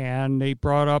 And they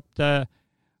brought up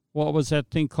what was that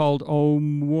thing called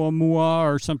Oumuamua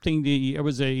or something? It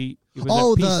was the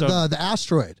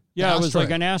asteroid. Yeah, it was like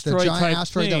an asteroid, the giant type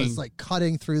asteroid thing that was like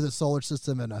cutting through the solar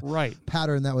system in a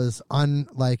pattern that was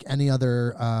unlike any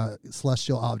other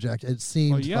celestial object. It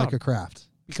seemed like a craft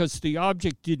because the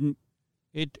object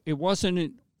it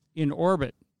wasn't in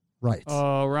orbit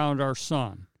around our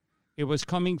sun. It was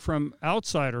coming from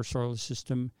outside our solar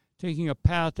system, taking a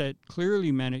path that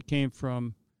clearly meant it came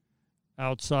from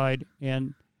outside.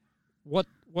 And what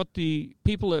the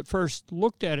people at first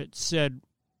looked at it said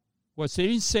was they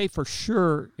didn't say for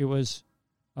sure it was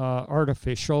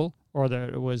artificial or that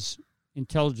it was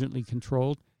intelligently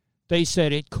controlled. They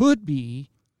said it could be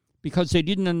because they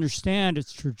didn't understand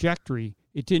its trajectory.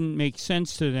 It didn't make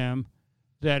sense to them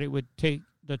that it would take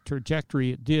the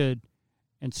trajectory it did.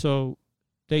 And so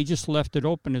they just left it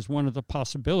open as one of the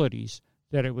possibilities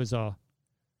that it was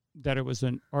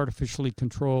an artificially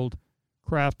controlled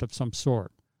craft of some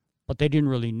sort, but they didn't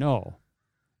really know.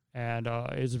 And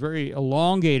it's very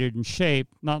elongated in shape,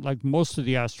 not like most of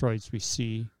the asteroids we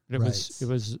see. It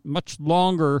was much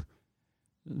longer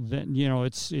than,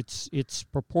 its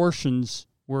proportions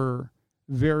were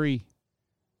very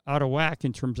out of whack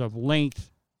in terms of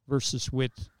length versus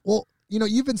width. Well,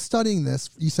 you've been studying this,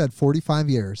 you said 45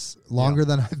 years, longer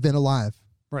than I've been alive.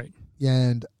 Right.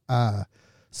 And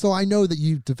so I know that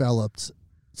you've developed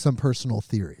some personal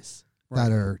theories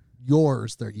that are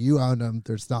yours. You own them.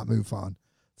 There's not MUFON.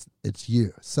 It's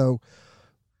you. So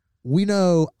we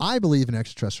know, I believe in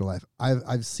extraterrestrial life.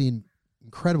 I've seen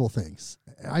incredible things.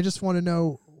 I just want to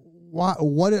know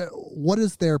what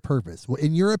is their purpose?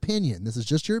 In your opinion, this is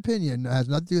just your opinion. It has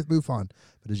nothing to do with MUFON,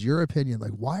 but is your opinion,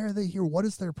 like, why are they here? What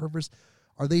is their purpose?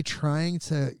 Are they trying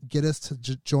to get us to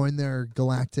join their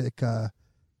galactic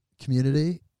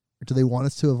community? Or do they want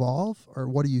us to evolve? Or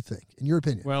what do you think, in your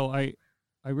opinion? Well, I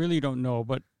really don't know,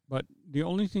 but the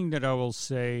only thing that I will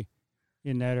say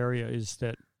in that area is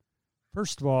that,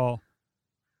 first of all,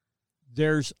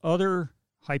 there's other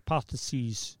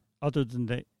hypotheses other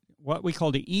than what we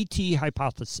call the ET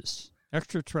hypothesis,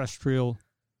 extraterrestrial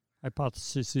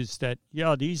hypothesis, is that,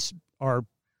 these are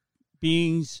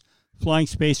beings, flying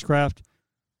spacecraft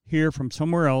here from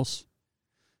somewhere else.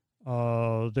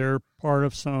 They're part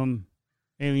of some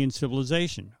alien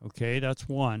civilization. Okay, that's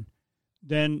one.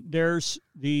 Then there's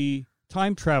the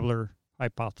time traveler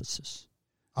hypothesis.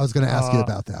 I was going to ask you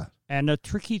about that. And the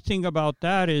tricky thing about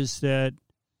that is that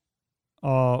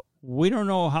we don't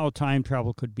know how time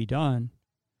travel could be done,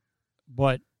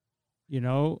 but,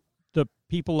 the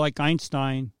people like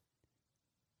Einstein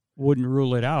wouldn't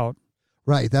rule it out.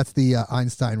 Right. That's the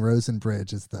Einstein-Rosen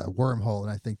bridge is the wormhole,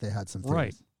 and I think they had some things.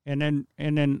 Right. And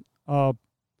then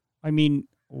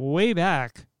way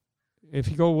back, if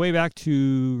you go way back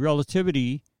to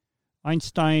relativity,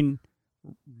 Einstein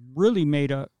really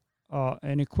made an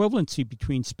equivalency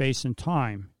between space and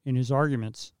time in his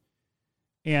arguments.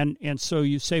 And so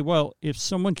you say, well, if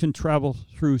someone can travel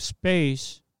through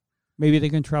space, maybe they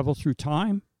can travel through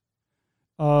time.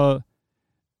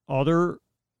 Other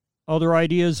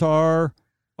ideas are,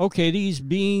 okay, these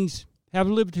beings have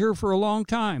lived here for a long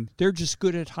time. They're just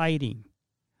good at hiding.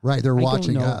 Right, they're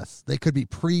watching us. They could be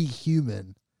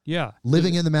pre-human. Yeah.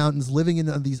 Living in the mountains, living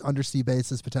in these undersea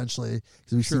bases potentially,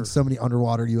 because we've seen so many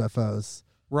underwater UFOs.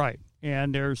 Right.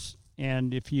 And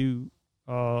if you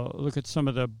look at some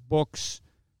of the books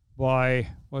by,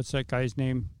 what's that guy's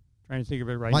name? I'm trying to think of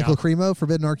it right now. Michael Cremo,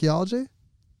 Forbidden Archaeology?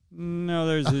 No,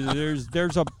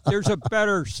 there's a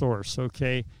better source,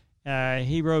 okay?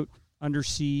 He wrote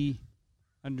Undersea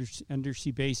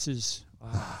Bases.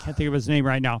 I can't think of his name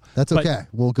right now. That's okay.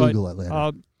 We'll Google it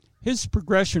later. His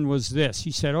progression was this.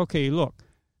 He said, okay, look,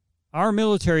 our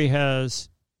military has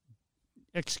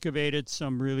excavated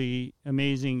some really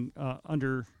amazing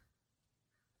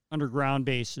underground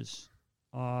bases,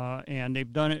 and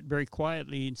they've done it very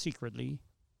quietly and secretly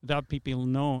without people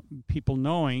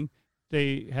knowing.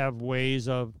 They have ways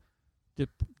of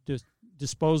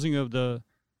disposing of the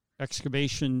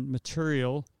excavation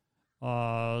material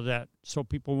that so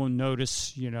people won't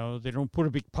notice. They don't put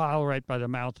a big pile right by the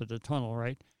mouth of the tunnel,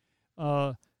 right?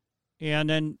 And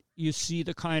then you see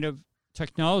the kind of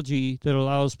technology that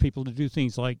allows people to do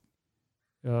things like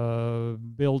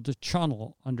build a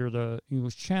tunnel under the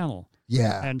English Channel.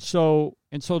 Yeah. And so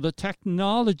the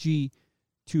technology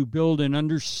to build an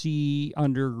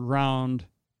underground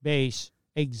base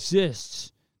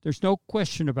exists. There's no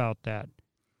question about that.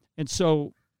 And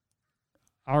so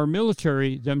our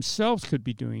military themselves could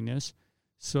be doing this.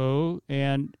 So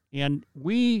and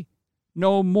we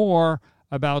know more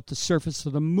about the surface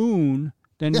of the moon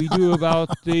than we do about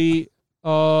the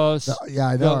our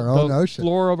own ocean,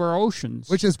 floor of our oceans,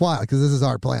 which is wild because this is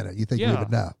our planet. You think we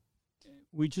would know?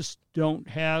 We just don't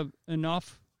have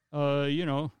enough,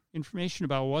 information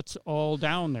about what's all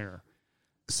down there.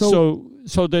 So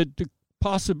the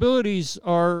possibilities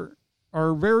are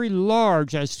very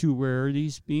large as to where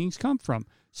these beings come from.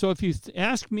 So if you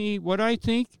ask me what I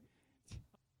think,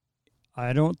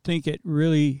 I don't think it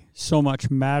really so much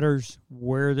matters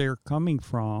where they're coming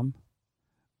from.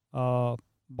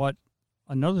 But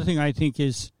another thing I think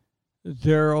is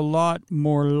they're a lot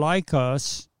more like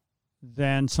us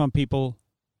than some people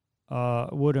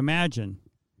would imagine.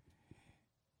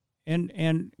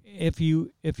 And if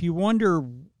you wonder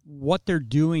what they're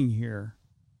doing here,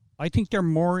 I think they're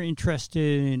more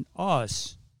interested in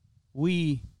us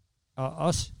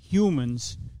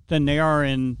humans, than they are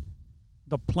in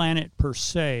the planet per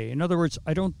se. In other words,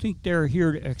 I don't think they're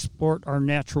here to exploit our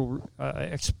natural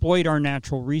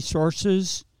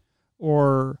resources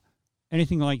or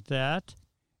anything like that.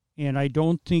 And I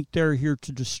don't think they're here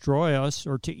to destroy us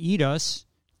or to eat us,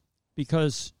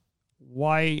 because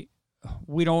why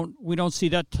we don't see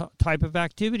that type of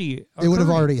activity occurring. It would have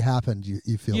already happened,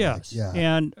 you feel yes. like. Yeah.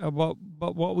 And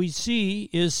but what we see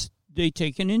is they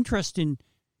take an interest in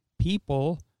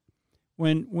people.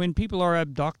 When people are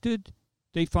abducted,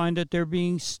 they find that they're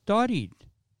being studied.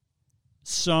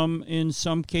 In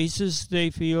some cases, they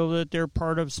feel that they're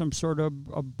part of some sort of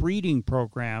a breeding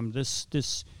program,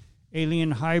 this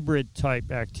alien hybrid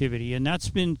type activity, and that's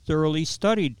been thoroughly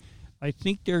studied. I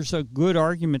think there's a good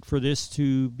argument for this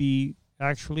to be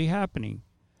actually happening.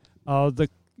 The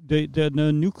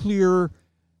nuclear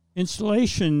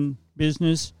installation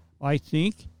business, I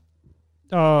think,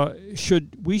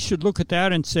 we should look at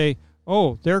that and say,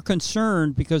 oh, they're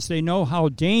concerned because they know how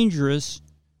dangerous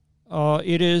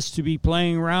it is to be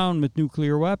playing around with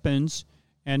nuclear weapons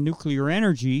and nuclear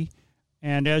energy.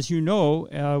 And as you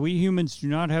know, we humans do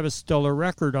not have a stellar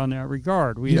record on that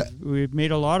regard. We've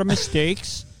made a lot of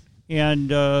mistakes,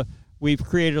 and we've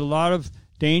created a lot of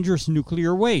dangerous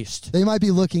nuclear waste. They might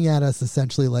be looking at us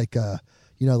essentially like,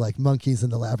 like monkeys in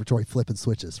the laboratory flipping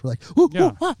switches. We're like,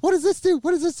 what does this do?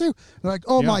 What does this do? They're like,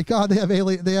 oh my God,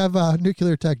 they have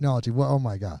nuclear technology. Well, oh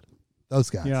my God, those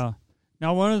guys. Yeah.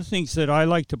 Now, one of the things that I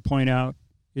like to point out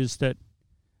is that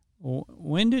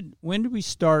when did we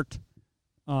start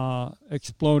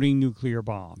exploding nuclear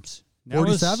bombs?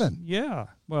 47. Yeah.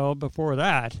 Well, before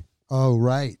that. Oh,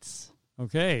 right.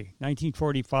 Okay.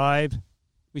 1945.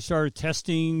 We started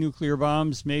testing nuclear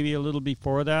bombs maybe a little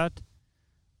before that.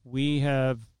 We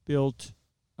have built,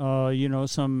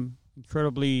 some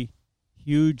incredibly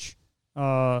huge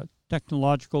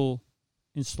technological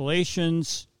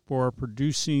installations for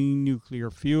producing nuclear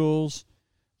fuels.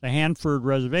 The Hanford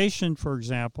Reservation, for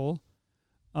example.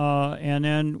 And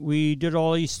then we did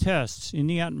all these tests in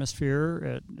the atmosphere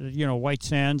at, White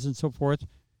Sands and so forth.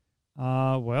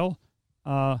 When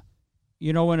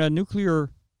a nuclear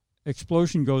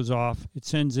explosion goes off, it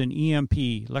sends an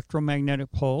EMP,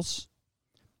 electromagnetic pulse,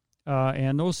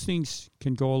 and those things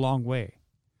can go a long way.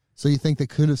 So you think they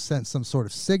could have sent some sort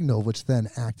of signal which then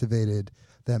activated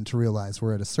them to realize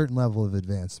we're at a certain level of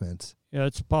advancement? Yeah,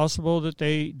 it's possible that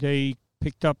they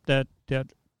picked up that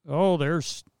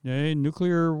there's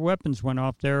nuclear weapons went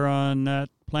off there on that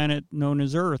planet known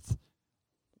as Earth.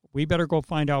 We better go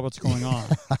find out what's going on.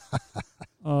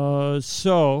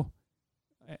 So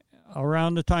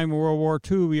around the time of World War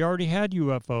II, we already had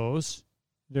UFOs.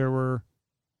 There were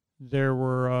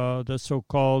the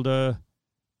so-called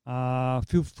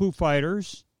Foo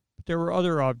Fighters, but there were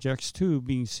other objects too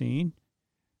being seen.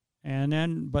 And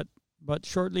then, but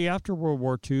shortly after World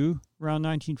War II, around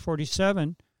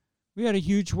 1947, we had a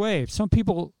huge wave. Some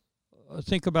people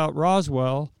think about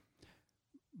Roswell,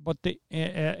 but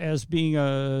as being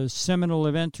a seminal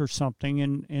event or something,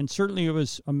 and certainly it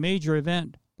was a major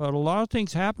event. But a lot of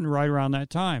things happened right around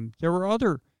that time. There were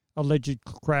other alleged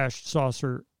crash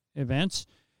saucer events,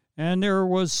 and there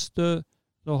was the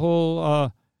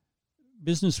whole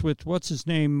business with what's his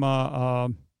name,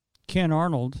 Kenneth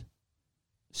Arnold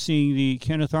seeing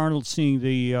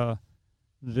the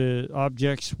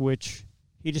objects which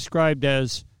he described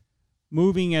as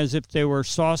moving as if they were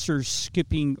saucers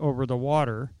skipping over the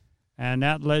water, and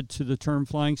that led to the term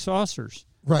flying saucers.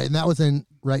 Right, and that was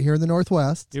right here in the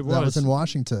Northwest. That was in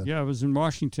Washington. Yeah, it was in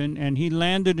Washington, and he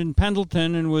landed in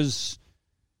Pendleton and was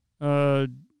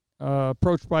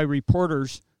approached by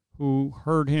reporters who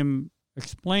heard him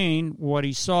explain what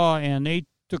he saw, and they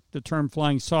took the term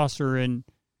flying saucer, and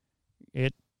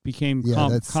it became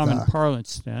common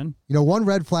parlance then. One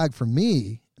red flag for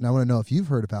me, and I want to know if you've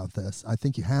heard about this. I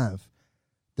think you have.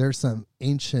 There's some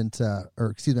ancient, I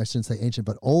shouldn't say ancient,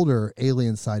 but older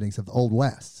alien sightings of the Old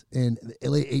West. In the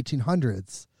late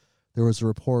 1800s, there was a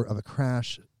report of a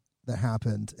crash that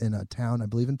happened in a town, I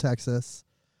believe in Texas.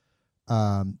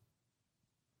 The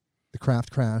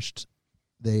craft crashed.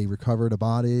 They recovered a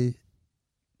body.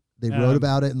 They wrote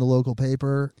about it in the local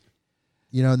paper,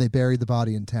 and they buried the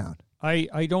body in town.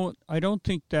 I don't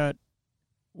think that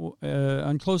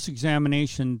on close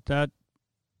examination that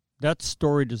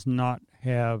story does not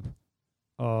have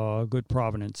good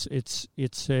provenance. It's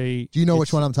a. Do you know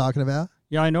which one I'm talking about?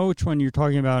 Yeah, I know which one you're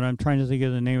talking about. I'm trying to think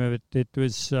of the name of it. It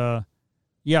was it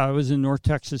was in North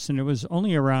Texas, and it was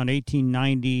only around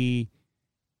 1898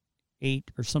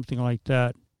 or something like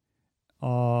that.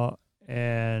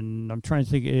 And I'm trying to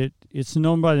think. It's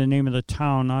known by the name of the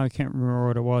town. Now I can't remember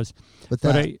what it was.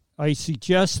 But I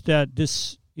suggest that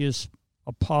this is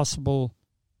a possible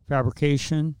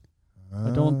fabrication.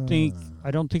 I don't think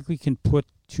we can put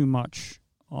too much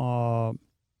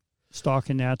stock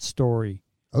in that story.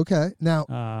 Okay. Now,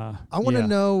 I want to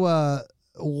know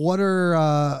what are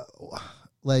I'd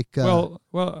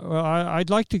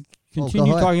like to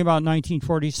continue talking about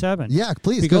 1947. Yeah,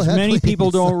 please. Because go ahead, many please.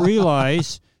 people don't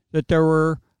realize that there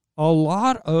were a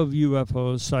lot of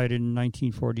UFOs sighted in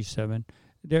 1947.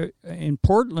 There in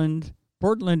Portland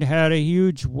had a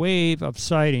huge wave of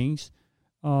sightings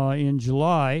in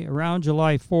July, around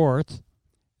July 4th,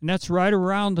 and that's right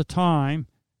around the time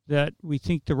that we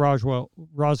think the Roswell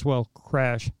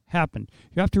crash happened.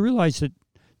 You have to realize that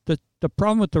the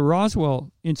problem with the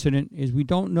Roswell incident is we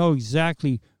don't know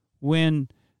exactly when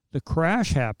the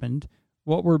crash happened.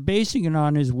 What we're basing it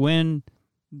on is when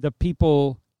the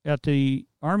people at the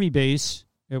Army base,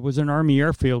 it was an Army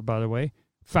airfield, by the way,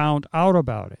 found out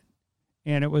about it.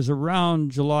 And it was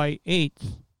around July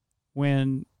 8th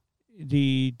when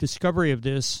the discovery of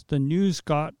this, the news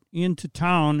got into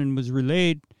town and was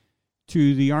relayed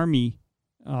to the Army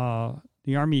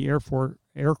Air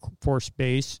Force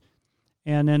Base,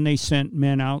 and then they sent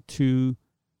men out to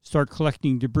start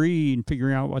collecting debris and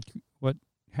figuring out what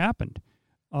happened.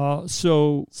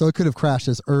 So it could have crashed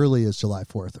as early as July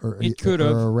 4th, or it could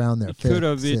have, or around there. It could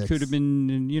have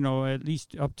been, at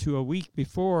least up to a week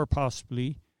before,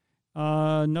 possibly.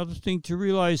 Another thing to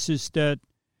realize is that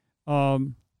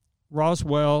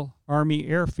Roswell Army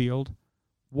Airfield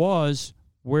was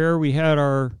where we had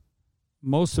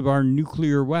most of our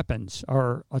nuclear weapons,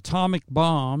 our atomic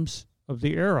bombs of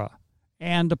the era,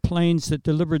 and the planes that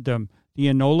delivered them. The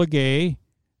Enola Gay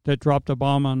that dropped a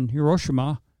bomb on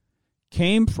Hiroshima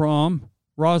came from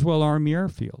Roswell Army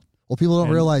Airfield. Well, people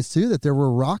don't realize, too, that there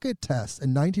were rocket tests in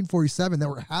 1947 that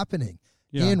were happening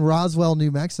in Roswell,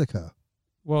 New Mexico.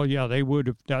 Well, yeah, they would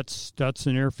have. That's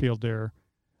an airfield there.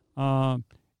 And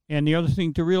the other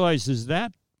thing to realize is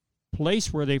that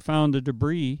place where they found the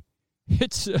debris,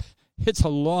 it's a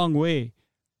long way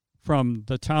from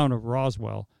the town of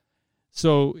Roswell.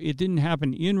 So it didn't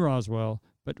happen in Roswell,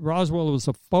 but Roswell was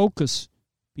a focus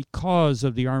because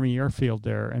of the Army airfield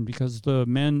there and because the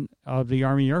men of the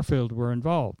Army airfield were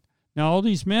involved. Now, all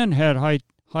these men had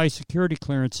high security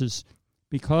clearances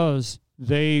because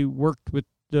they worked with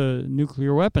the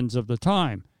nuclear weapons of the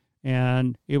time.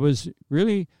 And it was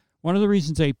really one of the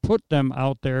reasons they put them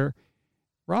out there.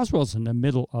 Roswell's in the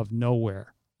middle of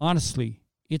nowhere. Honestly,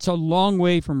 it's a long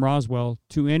way from Roswell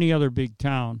to any other big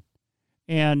town.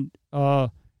 And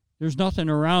there's nothing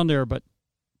around there but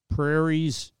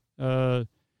prairies,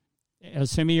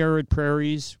 semi-arid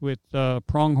prairies with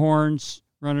pronghorns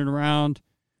running around,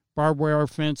 barbed wire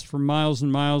fence for miles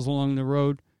and miles along the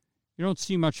road. You don't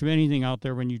see much of anything out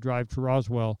there when you drive to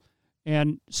Roswell.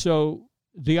 And so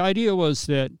the idea was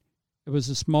that it was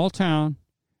a small town.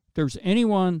 If there was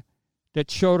anyone that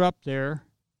showed up there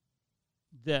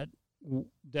that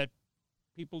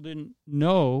people didn't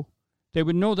know, they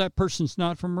would know that person's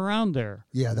not from around there.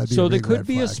 Yeah, that'd be so a big they could red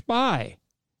be flag. a spy.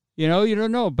 You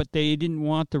don't know, but they didn't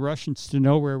want the Russians to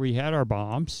know where we had our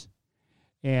bombs.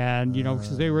 And,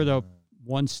 because they were the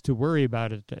ones to worry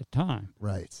about it at that time.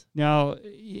 Right. Now,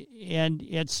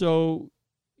 and so,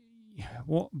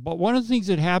 but one of the things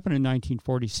that happened in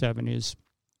 1947 is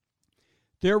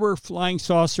there were flying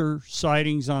saucer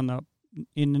sightings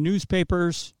in the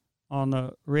newspapers, on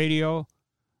the radio,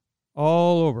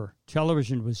 all over.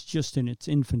 Television was just in its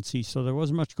infancy, so there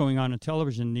wasn't much going on in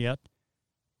television yet.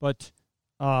 But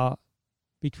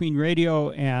between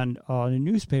radio and the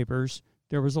newspapers,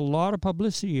 there was a lot of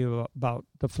publicity about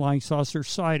the flying saucer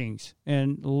sightings,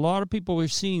 and a lot of people were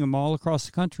seeing them all across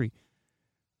the country.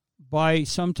 By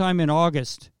sometime in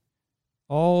August,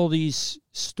 all these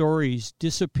stories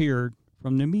disappeared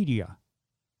from the media.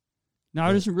 Now,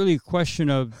 it isn't really a question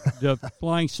of the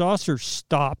flying saucers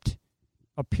stopped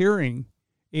appearing.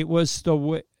 It was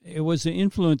the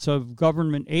influence of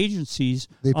government agencies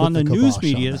on the news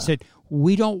media that said,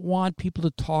 we don't want people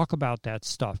to talk about that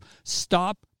stuff.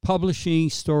 Stop publishing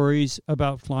stories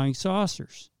about flying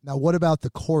saucers. Now, what about the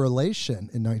correlation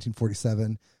in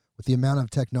 1947 with the amount of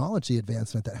technology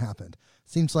advancement that happened?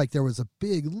 Seems like there was a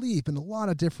big leap in a lot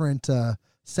of different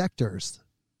sectors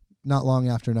not long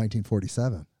after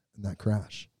 1947 in that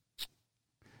crash.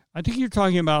 I think you're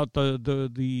talking about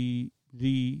the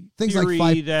things theory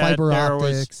like that fiber there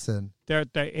optics was, and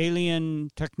that the alien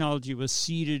technology was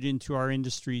seeded into our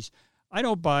industries. I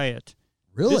don't buy it.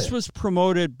 Really? This was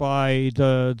promoted by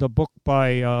the book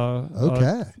by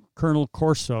Colonel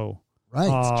Corso.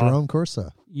 Right, Jerome Corso.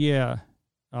 Yeah.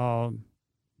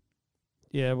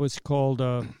 It was called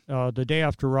The Day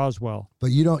After Roswell.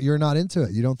 But you're not into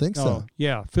it. You don't think so?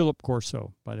 Yeah, Philip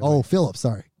Corso, by the way. Oh, Philip,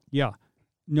 sorry. Yeah.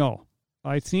 No,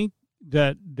 I think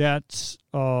that's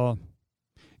you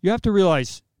have to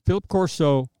realize Philip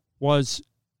Corso had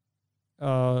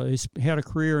a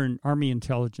career in Army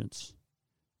intelligence.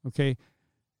 Okay,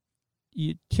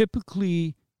 you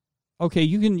typically,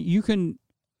 you can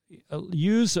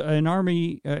use an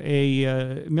Army,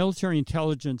 a military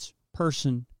intelligence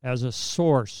person as a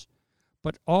source,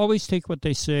 but always take what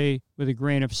they say with a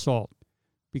grain of salt,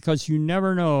 because you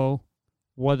never know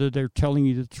whether they're telling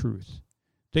you the truth.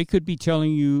 They could be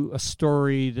telling you a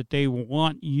story that they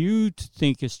want you to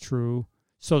think is true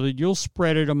so that you'll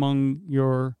spread it among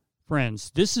your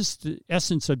friends. This is the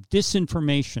essence of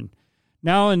disinformation.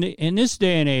 Now, in this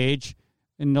day and age,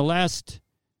 in the last,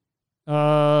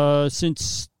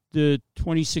 since the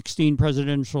 2016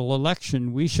 presidential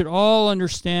election, we should all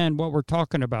understand what we're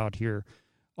talking about here.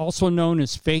 Also known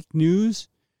as fake news,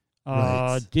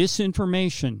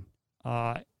 disinformation.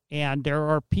 And there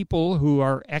are people who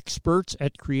are experts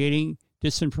at creating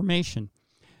disinformation.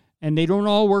 And they don't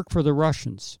all work for the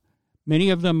Russians. Many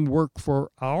of them work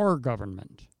for our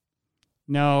government.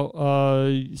 Now,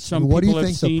 some what do people you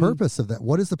have think the purpose of that?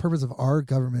 What is the purpose of our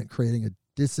government creating a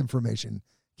disinformation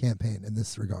campaign in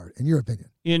this regard, in your opinion?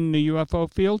 In the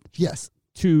UFO field? Yes.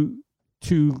 To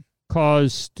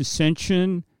cause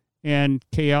dissension and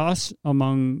chaos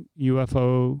among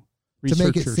UFO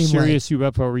researchers, serious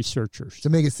UFO researchers. To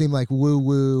make it seem like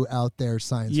woo-woo out there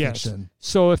science fiction.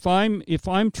 So if I'm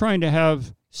trying to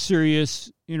have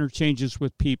serious interchanges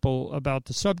with people about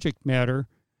the subject matter,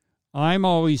 I'm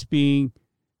always being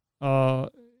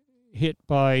hit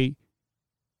by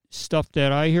stuff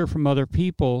that I hear from other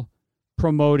people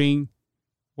promoting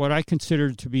what I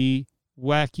consider to be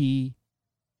wacky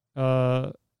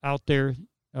out there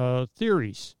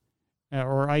theories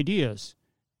or ideas.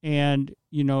 And,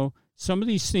 some of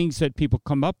these things that people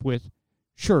come up with,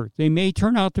 sure, they may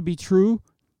turn out to be true,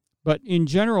 but in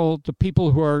general, the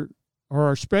people who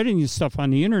are spreading this stuff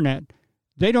on the internet,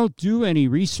 they don't do any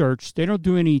research. They don't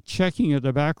do any checking of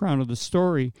the background of the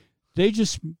story. They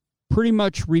just pretty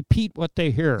much repeat what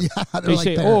they hear. Yeah, they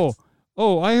say, parents.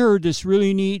 oh, I heard this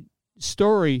really neat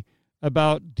story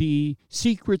about the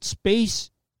secret space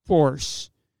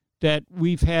force that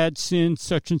we've had since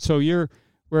such and so year,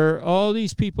 where all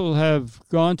these people have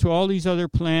gone to all these other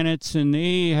planets and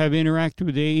they have interacted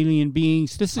with alien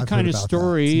beings. This is the kind of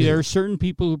story. There are certain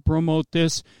people who promote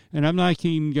this, and I'm not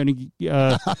even going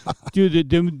to do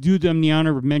them the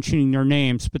honor of mentioning their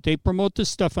names, but they promote this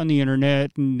stuff on the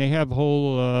internet, and they have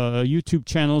whole YouTube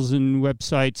channels and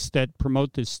websites that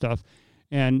promote this stuff.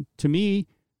 And to me,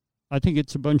 I think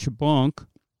it's a bunch of bunk.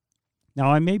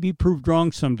 Now, I may be proved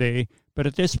wrong someday, but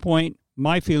at this point,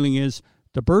 my feeling is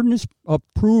the burden of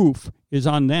proof is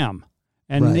on them,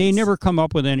 and they never come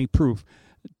up with any proof.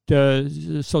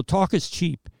 So talk is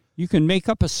cheap. You can make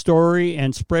up a story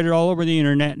and spread it all over the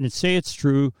internet and say it's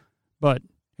true, but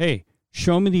hey,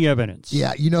 show me the evidence.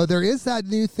 Yeah, there is that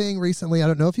new thing recently. I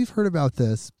don't know if you've heard about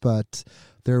this, but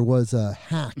there was a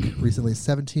hack recently. A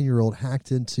 17-year-old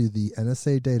hacked into the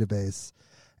NSA database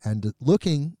and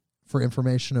looking for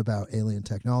information about alien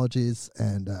technologies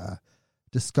and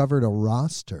discovered a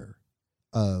roster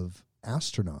of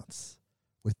astronauts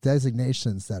with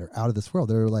designations that are out of this world.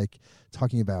 They're like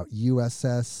talking about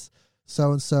USS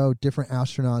so-and-so, different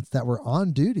astronauts that were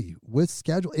on duty with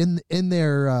schedule in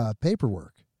their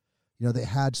paperwork. They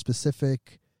had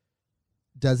specific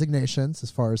designations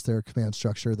as far as their command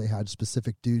structure. They had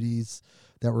specific duties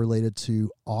that were related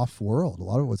to off-world. A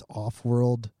lot of it was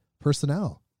off-world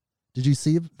personnel. Did you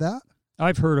see that?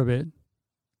 I've heard of it.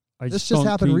 This just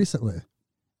happened recently.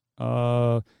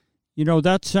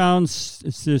 That sounds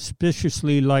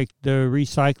suspiciously like the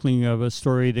recycling of a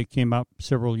story that came up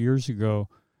several years ago.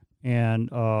 And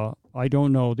I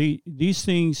don't know. These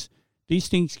things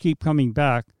keep coming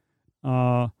back.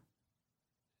 But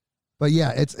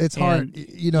yeah, it's hard.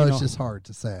 It's just hard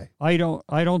to say. I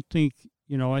don't think,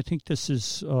 I think this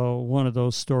is one of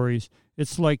those stories.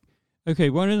 It's like, okay,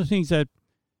 one of the things that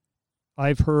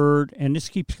I've heard, and this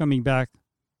keeps coming back,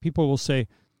 people will say,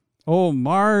 oh,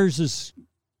 Mars is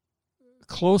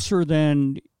closer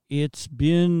than it's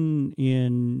been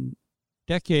in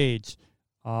decades.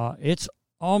 It's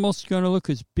almost going to look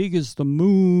as big as the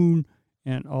moon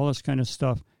and all this kind of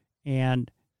stuff.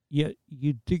 And yet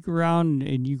you dig around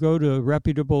and you go to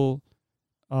reputable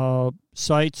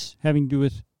sites having to do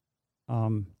with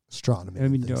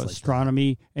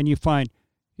astronomy, and you find,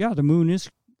 the moon is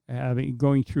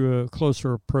going through a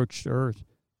closer approach to Earth,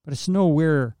 but it's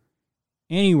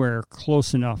anywhere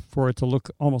close enough for it to look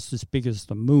almost as big as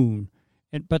the moon.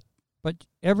 But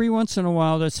every once in a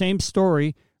while, the same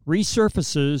story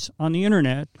resurfaces on the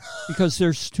internet because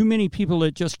there's too many people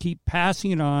that just keep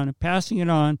passing it on,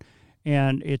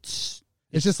 and it's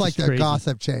just like the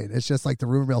gossip chain. It's just like the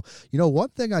rumor mill. You know, one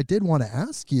thing I did want to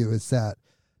ask you is that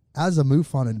as a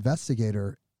MUFON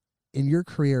investigator in your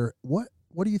career, what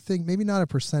do you think, maybe not a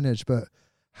percentage, but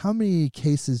how many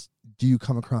cases do you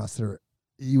come across that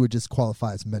you would just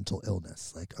qualify as mental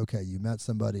illness? Like, okay, you met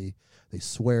somebody, they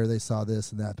swear they saw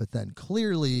this and that, but then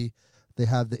clearly they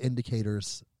have the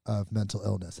indicators of mental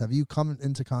illness. Have you come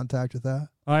into contact with that?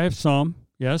 I have some,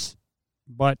 yes,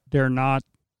 but they're not,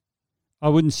 I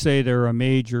wouldn't say they're a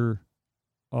major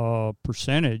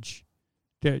percentage.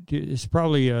 It's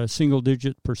probably a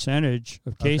single-digit percentage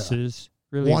of cases.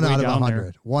 Okay. Really, 1 out of 100.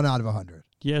 There. 1 out of 100.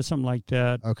 Yeah, something like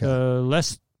that. Okay.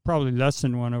 Probably less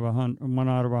than 1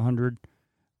 out of 100.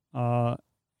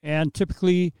 And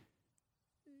typically,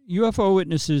 UFO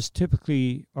witnesses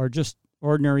typically are just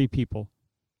ordinary people.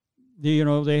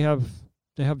 They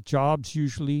have jobs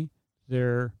usually.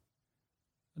 They're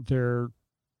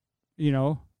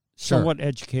somewhat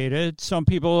educated. Some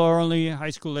people are only high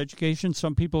school education.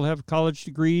 Some people have college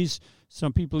degrees.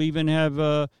 Some people even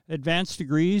have advanced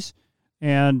degrees,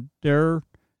 and they're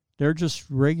just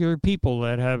regular people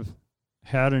that have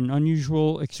had an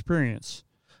unusual experience.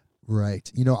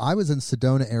 Right. You know, I was in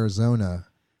Sedona, Arizona,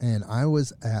 and I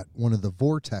was at one of the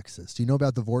vortexes. Do you know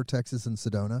about the vortexes in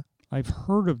Sedona? I've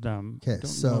heard of them. Okay,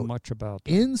 don't know much about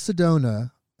them. In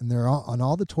Sedona, and they're on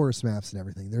all the tourist maps and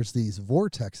everything, there's these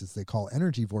vortexes they call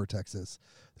energy vortexes.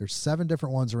 There's 7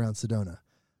 different ones around Sedona.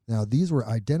 Now, these were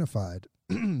identified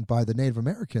by the Native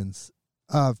Americans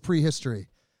of prehistory,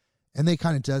 and they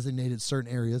kind of designated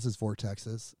certain areas as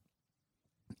vortexes.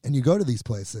 And you go to these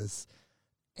places,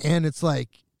 and it's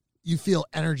like you feel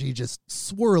energy just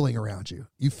swirling around you.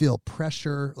 You feel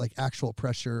pressure, like actual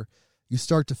pressure. You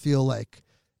start to feel like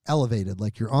elevated,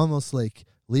 like you're almost like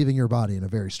leaving your body in a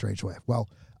very strange way. Well,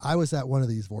 I was at one of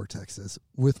these vortexes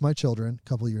with my children a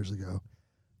couple of years ago.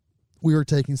 We were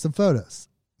taking some photos.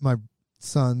 My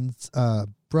son's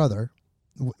brother,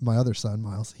 my other son,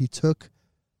 Miles, he took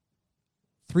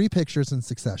 3 pictures in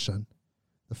succession.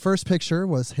 The first picture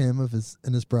was him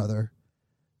and his brother.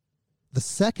 The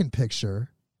second picture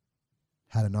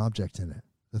had an object in it.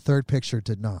 The third picture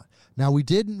did not. Now, we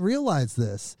didn't realize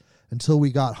this until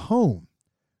we got home.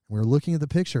 We were looking at the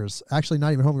pictures. Actually,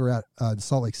 not even home. We were at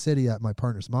Salt Lake City at my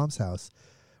partner's mom's house.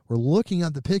 We're looking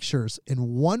at the pictures.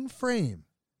 In one frame,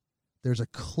 there's a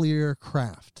clear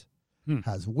craft.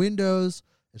 Has windows.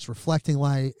 It's reflecting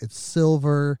light. It's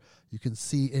silver. You can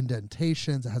see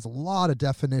indentations. It has a lot of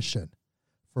definition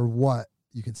for what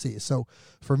you can see. So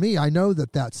for me, I know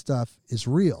that stuff is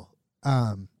real.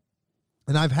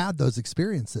 And I've had those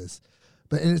experiences.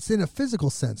 And it's in a physical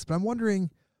sense. But I'm wondering,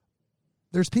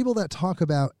 there's people that talk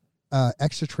about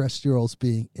extraterrestrials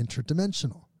being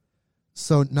interdimensional.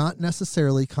 So not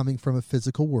necessarily coming from a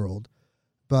physical world,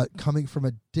 but coming from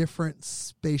a different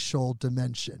spatial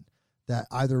dimension that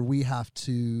either we have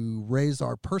to raise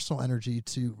our personal energy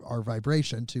to our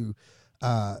vibration to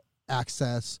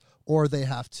access, or they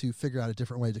have to figure out a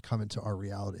different way to come into our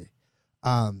reality.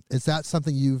 Is that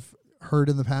something you've heard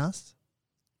in the past?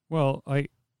 Well, I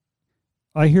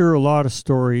hear a lot of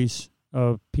stories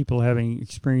of people having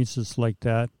experiences like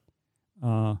that.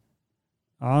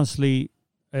 Honestly,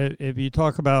 if you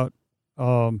talk about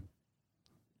a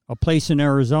place in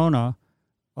Arizona,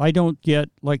 I don't get,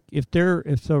 like, if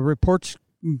the reports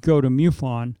go to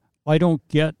MUFON, I don't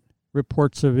get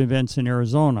reports of events in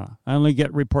Arizona. I only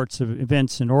get reports of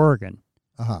events in Oregon.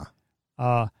 I'm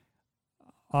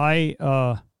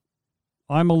a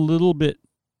little bit,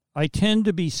 I tend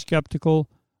to be skeptical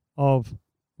of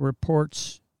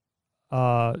reports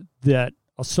that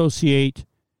associate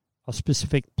a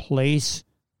specific place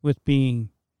with being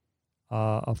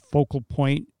a focal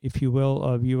point, if you will,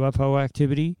 of UFO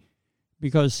activity,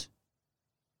 because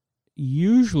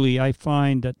usually I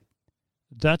find that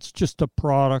that's just a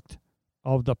product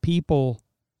of the people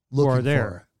who are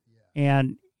there.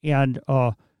 And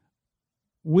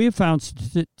we've found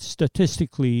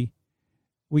statistically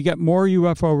we get more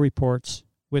UFO reports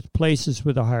with places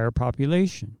with a higher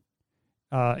population.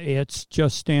 It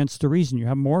just stands to reason. You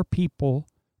have more people,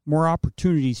 more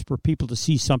opportunities for people to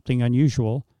see something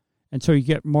unusual, and so you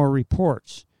get more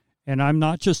reports. And I'm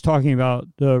not just talking about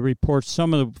the reports,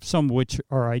 some of which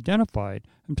are identified.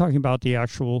 I'm talking about the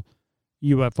actual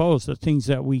UFOs, the things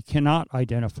that we cannot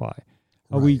identify.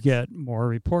 Right. We get more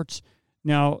reports.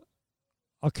 Now,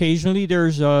 occasionally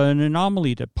there's an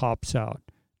anomaly that pops out.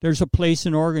 There's a place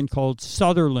in Oregon called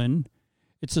Sutherland.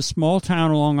 It's a small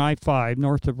town along I-5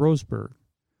 north of Roseburg.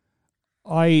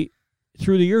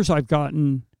 Through the years, I've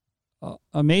gotten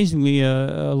amazingly,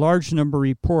 a large number of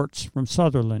reports from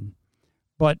Sutherland.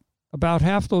 But about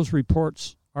half those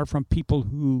reports are from people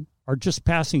who are just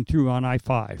passing through on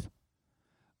I-5.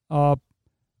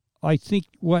 I think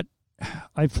what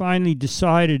I finally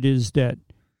decided is that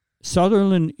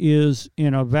Sutherland is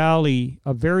in a valley,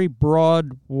 a very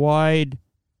broad, wide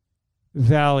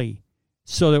valley,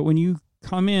 so that when you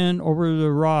come in over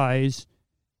the rise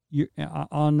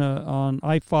on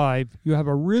I-5, you have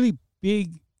a really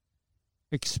big,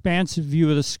 expansive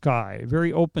view of the sky, a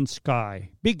very open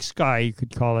sky, big sky, you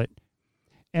could call it.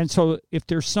 And so if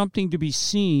there's something to be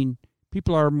seen,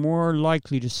 people are more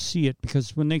likely to see it,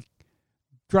 because when they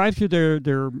drive through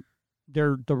the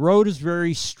road is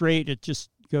very straight. It just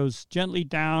goes gently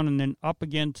down and then up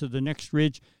again to the next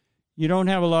ridge. You don't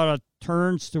have a lot of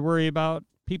turns to worry about.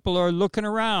 People are looking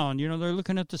around. They're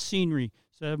looking at the scenery.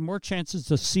 So they have more chances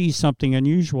to see something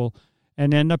unusual.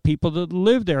 And then the people that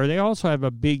live there, they also have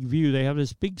a big view. They have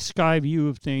this big sky view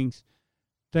of things.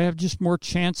 They have just more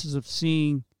chances of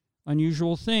seeing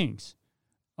unusual things.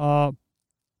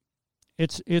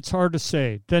 It's hard to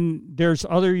say. Then there's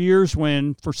other years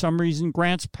when, for some reason,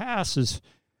 Grants Pass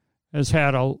has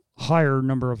had a higher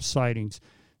number of sightings.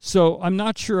 So I'm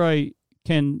not sure I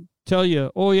can tell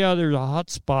you, oh, yeah, there's a hot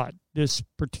spot. This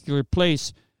particular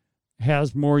place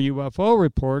has more UFO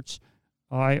reports.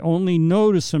 I only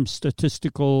notice some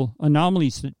statistical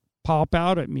anomalies that pop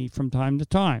out at me from time to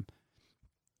time.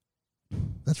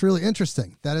 That's really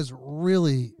interesting. That is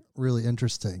really, really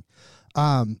interesting.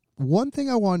 One thing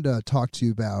I wanted to talk to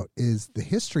you about is the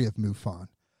history of MUFON,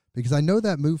 because I know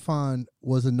that MUFON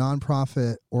was a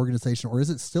nonprofit organization, or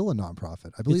is it still a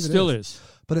nonprofit? I believe it still is.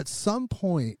 But at some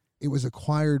point, it was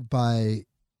acquired by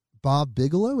Bob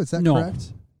Bigelow. Is that no,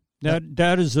 correct?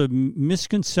 That is a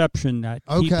misconception that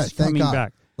keeps coming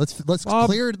back. Let's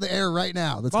clear the air right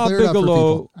now. Let's Bob clear it up for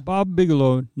people. Bob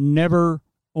Bigelow never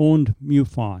owned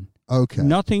MUFON. Okay.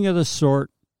 Nothing of the sort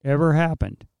ever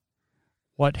happened.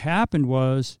 What happened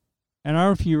was, and I don't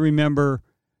know if you remember,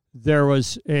 there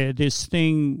was this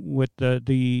thing with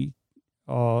the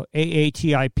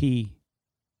AATIP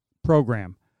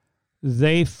program.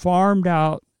 They farmed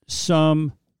out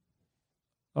some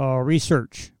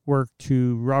research work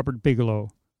to Robert Bigelow,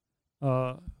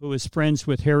 who was friends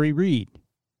with Harry Reid.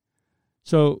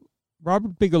 So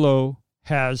Robert Bigelow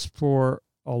has, for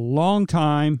a long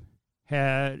time,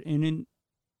 had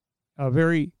a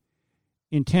very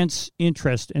intense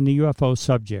interest in the UFO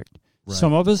subject. Right.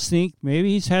 Some of us think maybe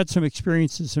he's had some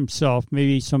experiences himself,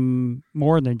 maybe some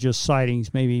more than just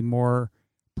sightings, maybe more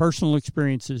personal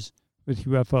experiences with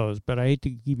UFOs. But I hate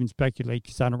to even speculate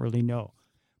because I don't really know.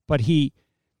 But he's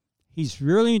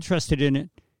really interested in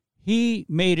it. He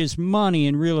made his money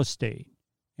in real estate.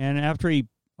 And after he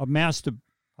amassed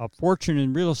a fortune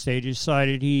in real estate, he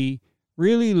decided he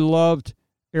really loved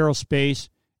aerospace.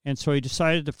 And so he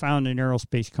decided to found an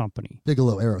aerospace company.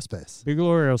 Bigelow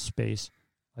Aerospace.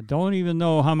 I don't even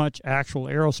know how much actual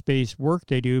aerospace work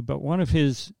they do, but one of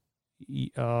his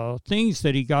things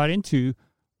that he got into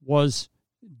was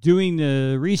doing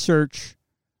the research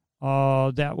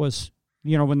that was,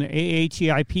 when the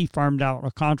AATIP farmed out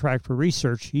a contract for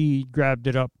research, he grabbed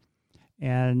it up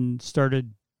and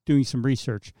started doing some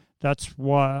research. That's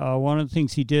why one of the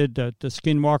things he did, the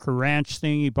Skinwalker Ranch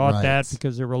thing, he bought that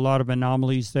because there were a lot of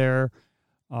anomalies there.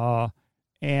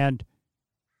 And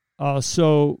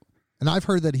I've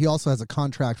heard that he also has a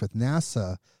contract with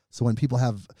NASA, so when people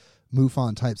have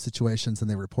MUFON-type situations and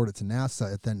they report it to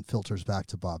NASA, it then filters back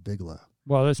to Bob Bigelow.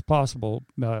 Well, it's possible.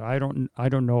 I don't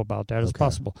know about that. It's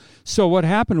possible. So what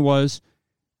happened was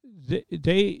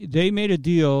they made a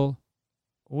deal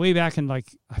way back in, I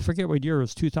forget what year it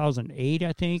was, 2008,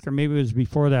 I think, or maybe it was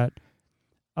before that,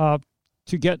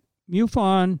 to get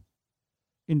MUFON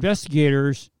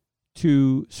investigators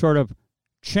to sort of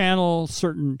channel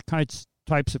certain types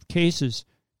of cases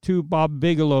to Bob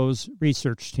Bigelow's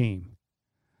research team.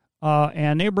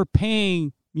 And they were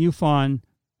paying MUFON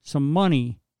some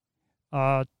money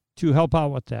to help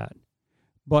out with that.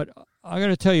 But I got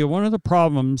to tell you, one of the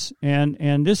problems,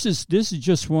 and this is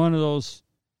just one of those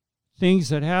things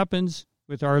that happens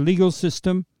with our legal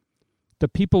system. The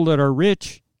people that are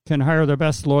rich can hire the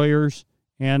best lawyers,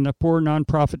 and the poor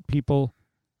nonprofit people,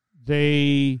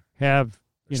 they have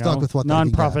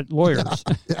nonprofit lawyers,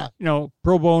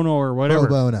 pro bono or whatever.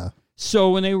 Pro bono. So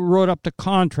when they wrote up the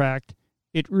contract,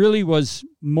 it really was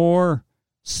more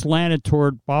slanted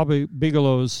toward Bob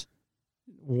Bigelow's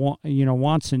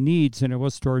wants and needs than it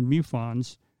was toward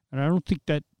MUFON's. And I don't think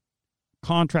that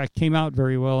contract came out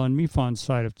very well on MUFON's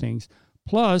side of things.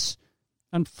 Plus,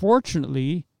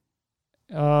 unfortunately,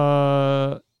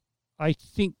 I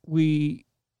think we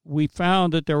we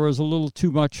found that there was a little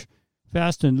too much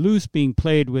fast and loose being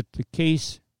played with the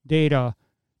case data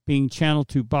being channeled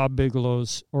to Bob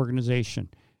Bigelow's organization.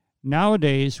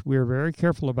 Nowadays, we're very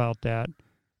careful about that,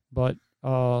 but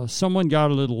someone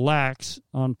got a little lax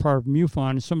on part of MUFON,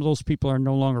 and some of those people are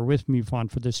no longer with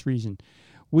MUFON for this reason.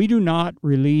 We do not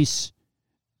release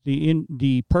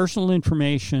the personal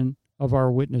information of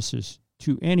our witnesses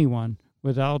to anyone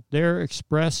without their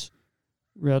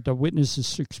the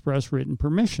witnesses' express written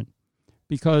permission,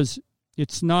 because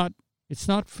it's not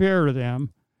fair to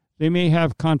them. They may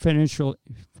have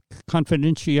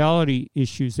confidentiality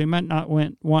issues. They might not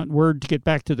want word to get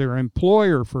back to their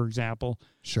employer, for example,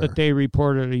 Sure. that they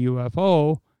reported a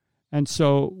UFO, and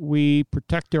so we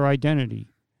protect their identity.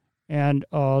 And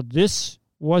this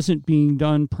wasn't being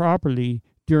done properly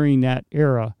during that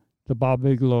era, the Bob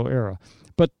Bigelow era.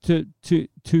 But to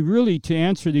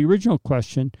answer the original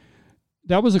question,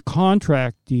 that was a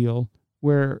contract deal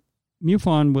where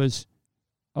MUFON was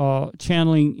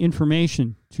channeling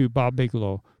information to Bob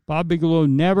Bigelow. Bob Bigelow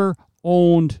never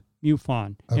owned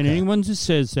MUFON, and Okay. anyone who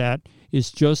says that is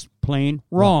just plain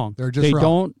wrong. They're just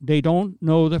wrong. They don't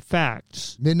know the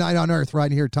facts. Midnight on Earth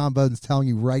right here. Tom Bowden's telling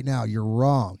you right now you're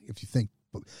wrong if you think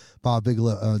Bob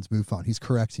Bigelow owns MUFON. He's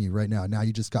correcting you right now. Now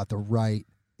you just got the right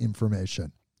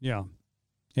information. Yeah,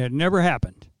 it never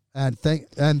happened.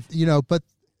 But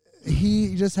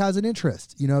he just has an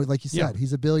interest. Like you said, Yeah.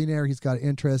 he's a billionaire. He's got an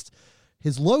interest.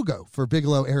 His logo for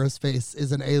Bigelow Aerospace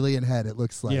is an alien head, it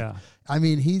looks like. Yeah, I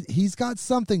mean, he's got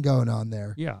something going on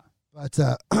there. yeah. But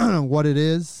what it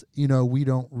is, we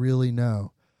don't really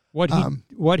know.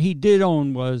 What he did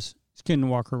own was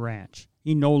Skinwalker Ranch.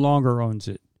 He no longer owns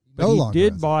it. But No he longer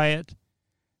did owns it. buy it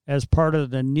as part of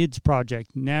the NIDS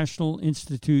project, National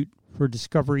Institute for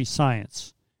Discovery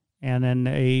Science. And then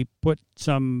they put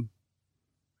some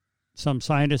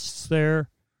scientists there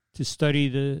to study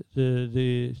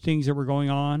the things that were going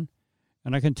on.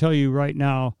 And I can tell you right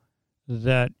now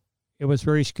that it was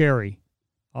very scary.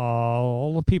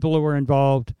 All the people that were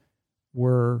involved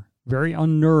were very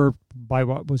unnerved by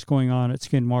what was going on at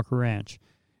Skinwalker Ranch.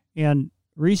 And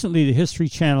recently the History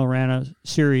Channel ran a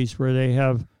series where they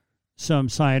have some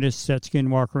scientists at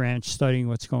Skinwalker Ranch studying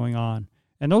what's going on.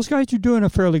 And those guys are doing a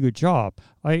fairly good job.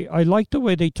 I like the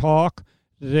way they talk.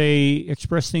 They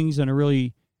express things in a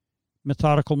really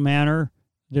methodical manner.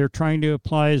 They're trying to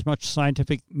apply as much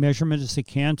scientific measurement as they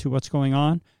can to what's going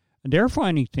on. And they're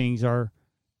finding things that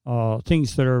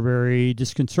are very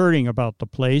disconcerting about the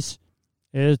place.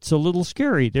 It's a little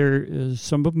scary.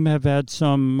 Some of them have had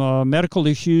some medical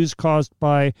issues caused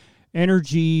by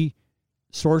energy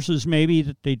sources maybe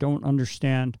that they don't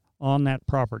understand on that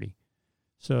property.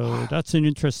 So that's an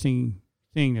interesting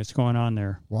thing that's going on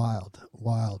there. Wild.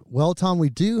 Well, Tom, we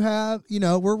do have,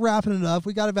 we're wrapping it up.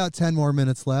 We got about 10 more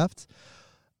minutes left.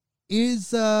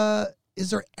 Is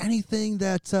there anything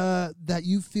that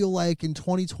you feel like in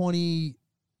 2020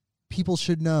 people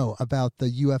should know about the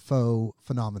UFO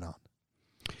phenomenon?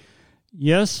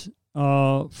 Yes.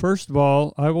 First of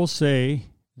all, I will say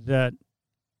that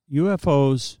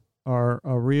UFOs are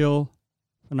a real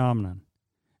phenomenon.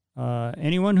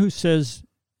 Anyone who says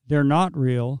they're not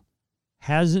real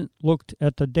hasn't looked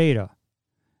at the data.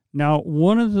 Now,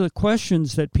 one of the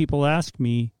questions that people ask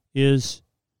me is,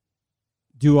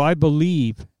 do I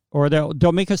believe, or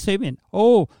they'll make a statement,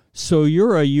 oh, so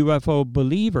you're a UFO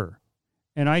believer.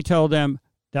 And I tell them,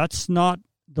 that's not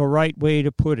the right way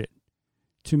to put it.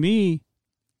 To me,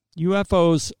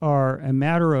 UFOs are a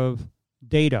matter of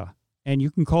data, and you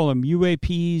can call them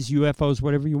UAPs, UFOs,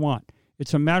 whatever you want.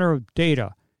 It's a matter of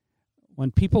data.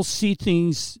 When people see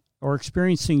things or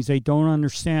experience things they don't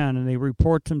understand and they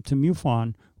report them to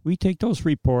MUFON, we take those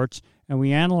reports and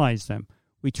we analyze them.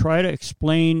 We try to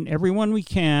explain everyone we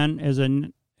can as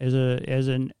an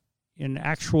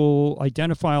actual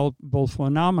identifiable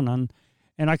phenomenon.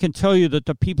 And I can tell you that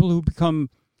the people who become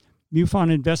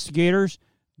MUFON investigators,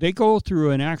 they go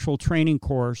through an actual training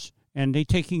course and they're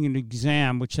taking an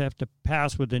exam which they have to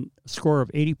pass with a score of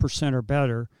 80% or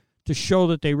better to show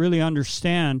that they really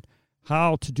understand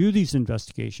how to do these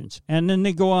investigations. And then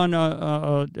they go on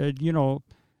a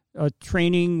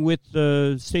training with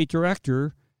the state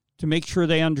director to make sure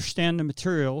they understand the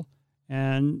material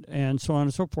and so on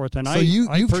and so forth. And So I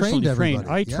you've personally trained everybody.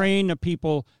 I train the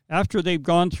people after they've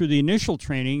gone through the initial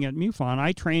training at MUFON.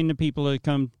 I train the people that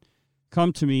come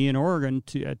to me in Oregon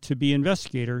to be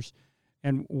investigators.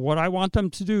 And what I want them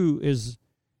to do is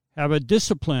have a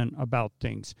discipline about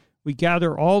things. We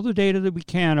gather all the data that we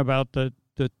can about the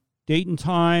date and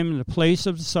time, the place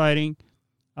of the sighting.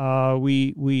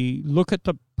 We look at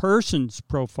the person's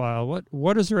profile.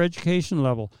 What is their education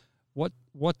level?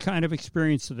 What kind of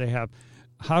experience do they have?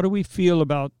 how do we feel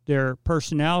about their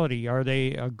personality? Are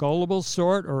they a gullible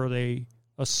sort, or are they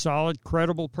a solid,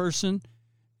 credible person?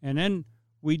 And then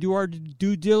we do our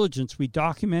due diligence. We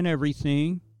document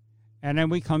everything, and then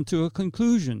we come to a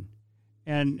conclusion.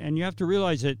 And you have to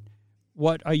realize that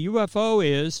what a UFO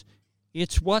is,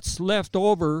 it's what's left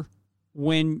over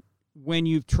when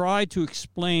you've tried to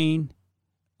explain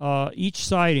each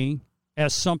sighting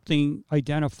as something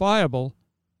identifiable,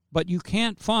 but you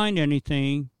can't find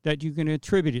anything that you can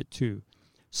attribute it to.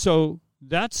 So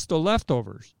that's the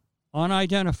leftovers,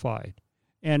 unidentified.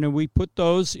 And we put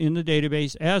those in the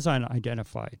database as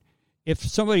unidentified. If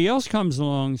somebody else comes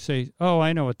along and says, oh,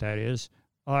 I know what that is.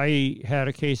 I had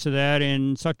a case of that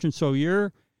in such and so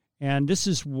year, and this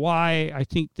is why I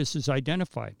think this is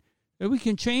identified. Then we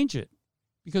can change it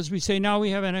because we say now we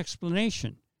have an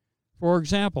explanation. For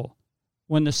example,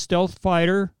 when the stealth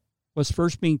fighter was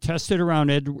first being tested around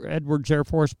Edwards Air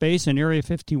Force Base in Area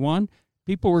 51,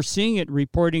 people were seeing it,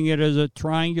 reporting it as a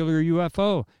triangular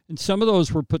UFO. And some of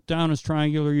those were put down as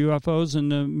triangular UFOs in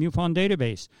the MUFON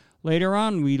database. Later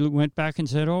on, we went back and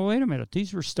said, oh, wait a minute,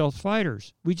 these were stealth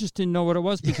fighters. We just didn't know what it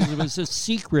was because it was a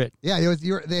secret. Yeah,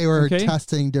 they were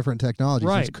testing different technologies,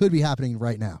 right, which could be happening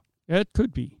right now. It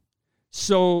could be.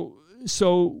 So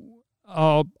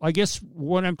I guess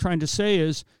what I'm trying to say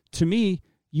is, to me,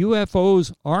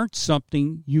 UFOs aren't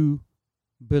something you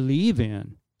believe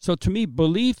in. So to me,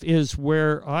 belief is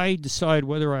where I decide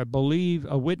whether I believe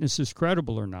a witness is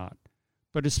credible or not.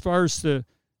 But as far as the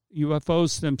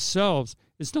UFOs themselves,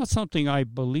 it's not something I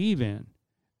believe in.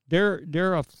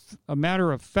 They're a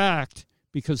matter of fact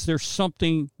because there's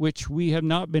something which we have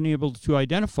not been able to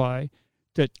identify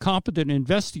that competent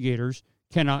investigators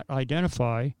cannot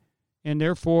identify, and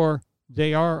therefore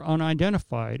they are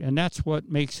unidentified, and that's what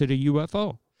makes it a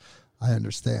UFO. I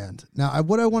understand. Now,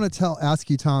 what I want to ask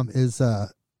you, Tom, is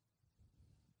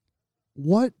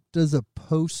what does a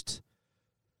post,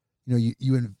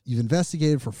 you've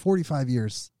investigated for 45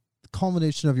 years, the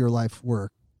culmination of your life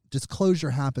work, disclosure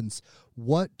happens.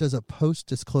 What does a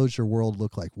post-disclosure world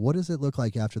look like? What does it look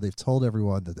like after they've told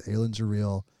everyone that the aliens are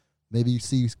real? Maybe you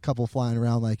see a couple flying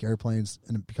around like airplanes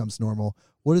and it becomes normal.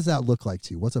 What does that look like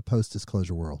to you? What's a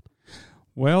post-disclosure world?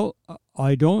 Well,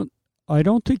 I don't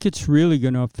think it's really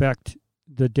going to affect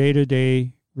the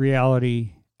day-to-day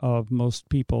reality of most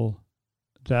people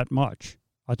that much.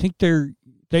 I think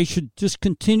they should just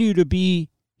continue to be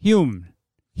human.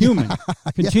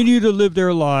 Continue to live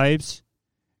their lives.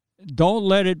 Don't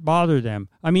let it bother them.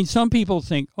 I mean, some people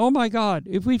think, oh my God,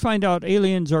 if we find out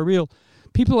aliens are real,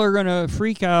 people are going to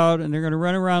freak out and they're going to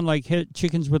run around like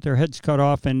chickens with their heads cut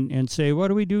off and say, what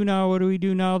do we do now? What do we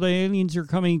do now? The aliens are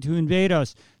coming to invade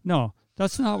us. No,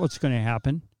 that's not what's going to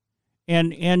happen.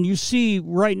 And you see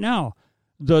right now,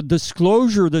 the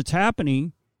disclosure that's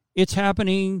happening, it's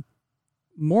happening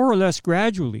more or less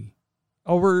gradually.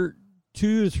 Over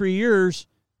 2 to 3 years,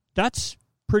 that's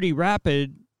pretty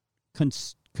rapid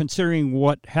considering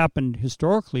what happened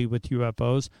historically with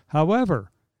UFOs.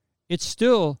 However, it's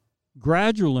still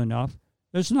gradual enough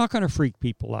that it's not going to freak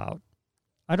people out.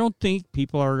 I don't think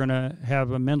people are going to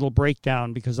have a mental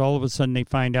breakdown because all of a sudden they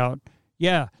find out,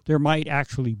 yeah, there might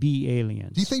actually be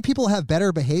aliens. Do you think people have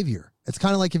better behavior? It's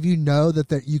kind of like if you know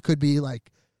that you could be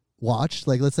like watched,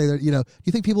 like let's say that, do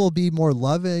you think people will be more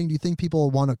loving? Do you think people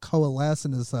will want to coalesce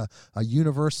in as a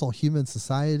universal human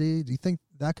society? Do you think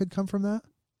that could come from that?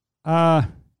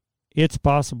 It's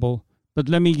possible, but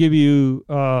let me give you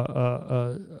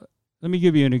an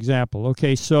example.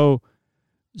 Okay, so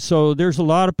there's a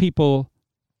lot of people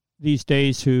these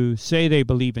days who say they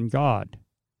believe in God,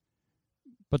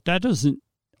 but that doesn't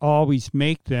always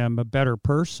make them a better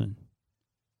person.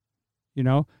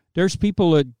 There's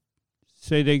people that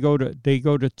say they go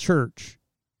to church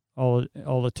all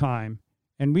the time,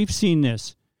 and we've seen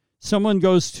this. Someone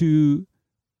goes to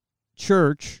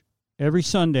church every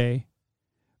Sunday,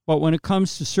 but when it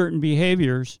comes to certain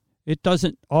behaviors, it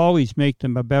doesn't always make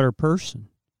them a better person.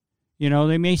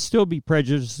 They may still be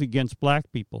prejudiced against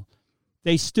black people.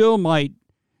 They still might,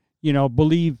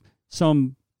 believe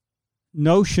some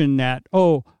notion that,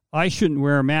 oh, I shouldn't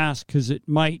wear a mask because it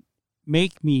might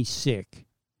make me sick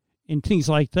and things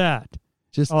like that.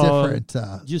 Just different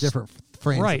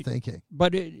frames of thinking.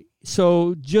 But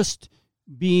so just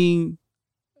believing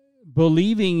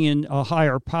in a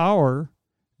higher power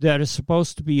that is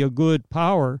supposed to be a good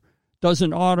power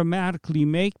doesn't automatically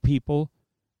make people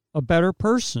a better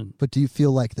person. But do you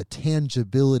feel like the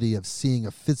tangibility of seeing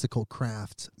a physical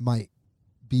craft might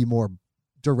be more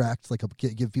direct, like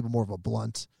give people more of a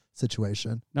blunt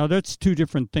situation? Now, that's two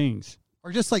different things.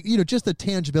 Or just like, just the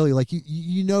tangibility, like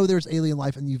there's alien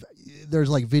life and there's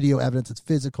like video evidence, it's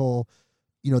physical.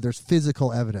 there's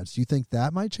physical evidence. Do you think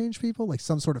that might change people? Like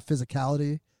some sort of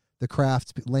physicality, the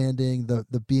craft landing,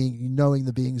 the being, knowing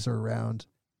the beings are around?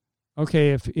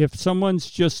 Okay, if someone's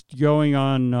just going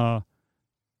on,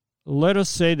 let us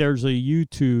say there's a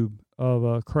YouTube of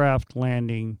a craft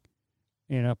landing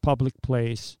in a public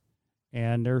place,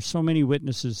 and there's so many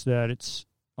witnesses that it's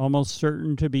almost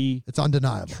certain to be It's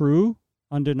undeniable. true,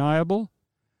 undeniable.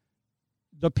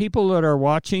 The people that are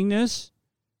watching this,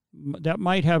 that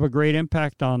might have a great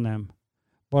impact on them,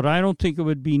 but I don't think it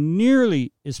would be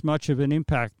nearly as much of an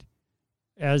impact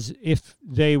as if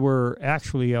they were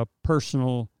actually a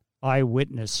personal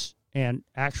eyewitness and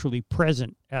actually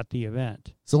present at the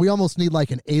event. So we almost need like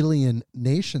an alien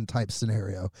nation type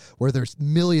scenario where there's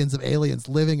millions of aliens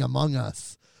living among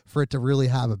us for it to really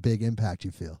have a big impact,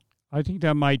 you feel? I think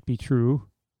that might be true.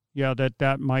 Yeah,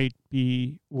 that might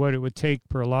be what it would take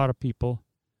for a lot of people.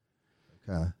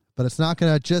 Okay. But it's not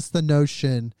going to, just the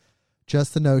notion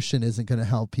isn't going to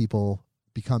help people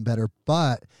become better.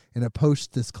 But in a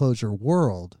post-disclosure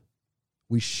world,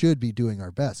 we should be doing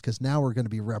our best, because now we're going to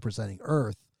be representing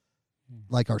Earth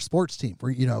like our sports team.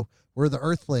 We're the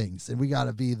Earthlings, and we got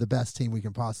to be the best team we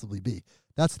can possibly be.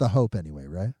 That's the hope anyway,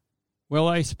 right? Well,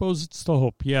 I suppose it's the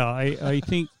hope. Yeah, I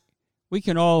think we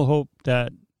can all hope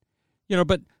that,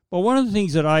 but one of the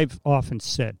things that I've often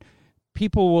said,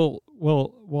 people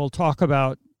will talk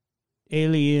about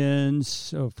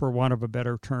aliens, for want of a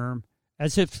better term,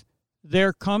 as if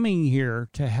they're coming here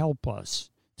to help us,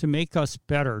 to make us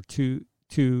better,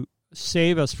 to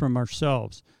save us from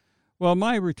ourselves. Well,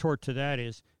 my retort to that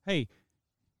is, hey,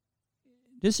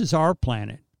 this is our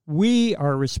planet. We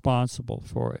are responsible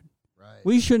for it. Right.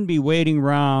 We shouldn't be waiting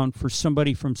around for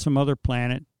somebody from some other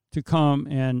planet to come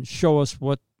and show us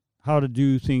how to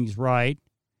do things right.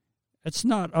 It's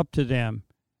not up to them.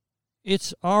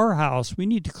 It's our house. We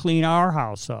need to clean our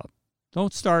house up.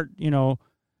 Don't start,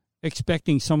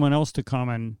 expecting someone else to come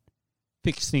and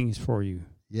fix things for you.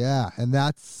 Yeah, and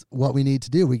that's what we need to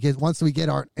do. Once we get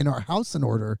our house in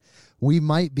order, we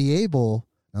might be able,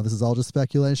 now this is all just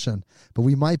speculation, but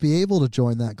we might be able to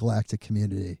join that galactic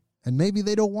community. And maybe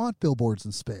they don't want billboards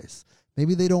in space.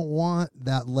 Maybe they don't want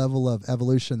that level of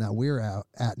evolution that we're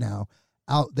at now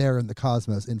out there in the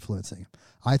cosmos influencing.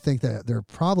 I think that they're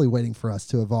probably waiting for us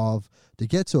to evolve to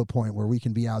get to a point where we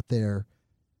can be out there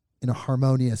in a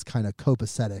harmonious kind of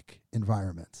copacetic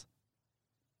environment.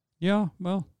 Yeah,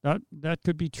 well, that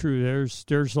could be true.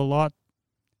 There's a lot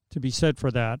to be said for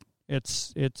that.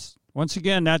 It's once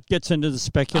again, that gets into the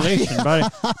speculation,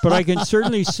 but I can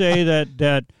certainly say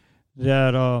that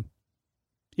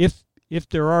if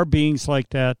there are beings like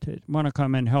that want to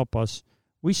come and help us,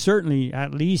 we certainly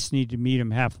at least need to meet them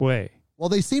halfway. Well,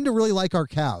 they seem to really like our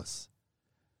cows.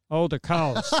 Oh, the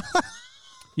cows.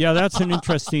 Yeah, that's an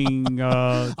interesting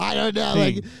I don't know.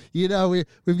 thing.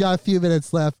 We've got a few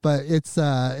minutes left, but it's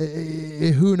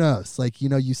who knows?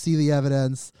 You see the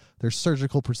evidence. There's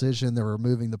surgical precision. They're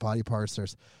removing the body parts.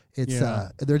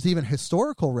 There's even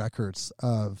historical records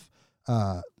of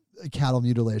cattle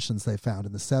mutations they found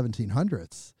in the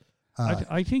 1700s.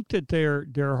 I think that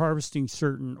they're harvesting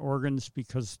certain organs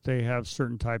because they have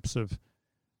certain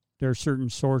there are certain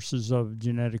sources of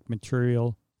genetic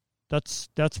material. That's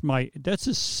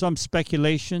just some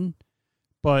speculation,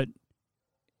 but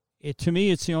to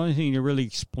me it's the only thing that really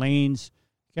explains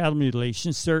cattle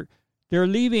mutilations. They're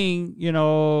leaving a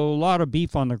lot of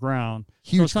beef on the ground.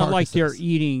 Huge so it's not like they're carcasses.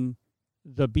 eating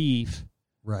the beef.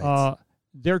 Right.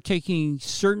 They're taking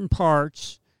certain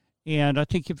parts, and I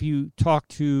think if you talk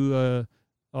to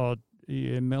a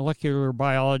molecular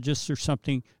biologist or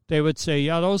something, they would say,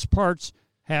 yeah, those parts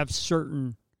have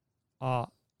certain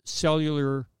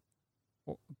cellular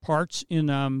parts in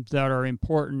them that are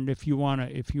important. If you want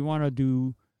to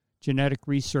do genetic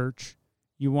research,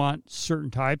 you want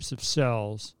certain types of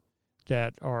cells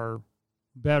that are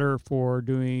better for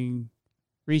doing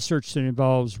research that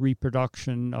involves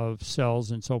reproduction of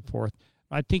cells and so forth.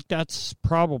 I think that's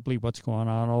probably what's going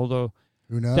on, although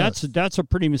Who knows? that's a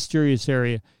pretty mysterious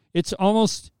area. It's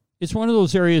one of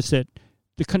those areas that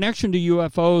the connection to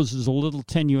UFOs is a little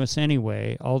tenuous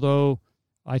anyway, although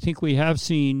I think we have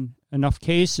seen enough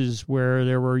cases where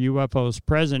there were UFOs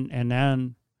present, and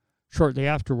then shortly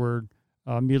afterward,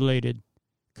 a mutilated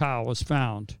cow was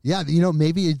found. Yeah,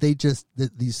 maybe they just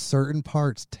these certain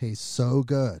parts taste so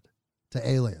good to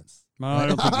aliens. Well, I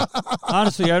don't think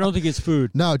honestly, I don't think it's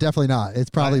food. No, definitely not. It's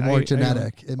probably more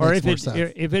genetic. It makes more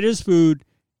sense. If it is food,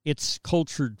 it's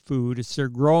cultured food. They're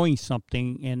growing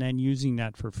something and then using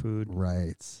that for food.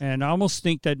 Right. And I almost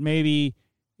think that maybe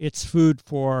it's food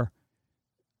for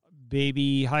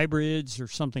baby hybrids or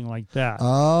something like that.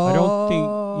 Oh.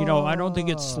 I don't think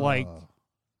it's like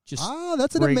Just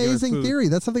that's an regular amazing food. theory.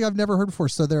 That's something I've never heard before.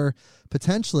 So they're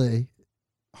potentially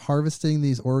harvesting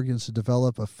these organs to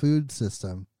develop a food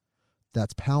system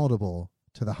that's palatable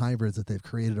to the hybrids that they've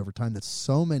created over time that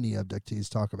so many abductees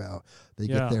talk about. They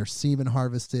get their semen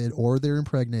harvested or they're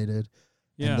impregnated,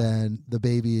 and then the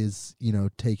baby is,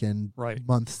 taken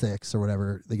month 6 or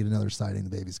whatever. They get another sighting, the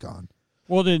baby's gone.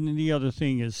 Well, then the other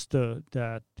thing is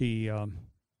that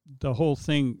the whole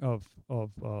thing of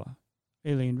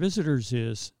alien visitors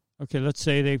is, okay, let's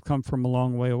say they've come from a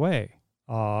long way away.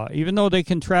 Even though they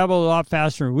can travel a lot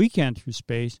faster than we can through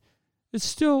space, it's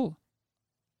still,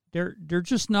 they're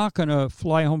just not going to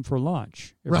fly home for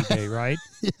lunch every day, right?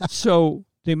 So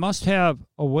they must have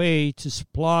a way to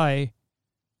supply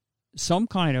some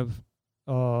kind of,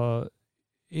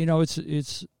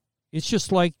 it's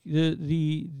just like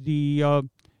the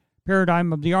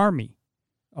paradigm of the Army.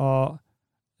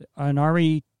 An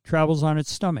army travels on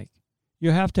its stomach.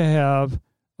 You have to have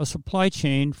a supply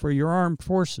chain for your armed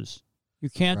forces. You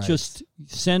can't just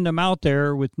send them out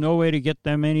there with no way to get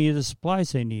them any of the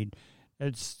supplies they need.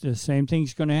 It's the same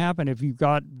thing's going to happen if you've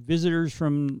got visitors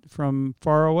from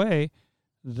far away.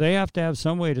 They have to have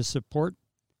some way to support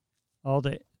all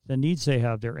the needs they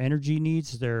have, their energy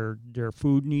needs, their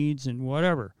food needs, and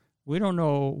whatever. We don't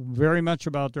know very much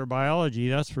about their biology,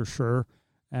 that's for sure,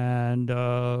 and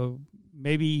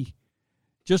maybe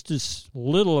just as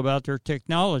little about their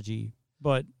technology.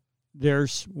 But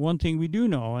there's one thing we do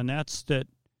know, and that's that,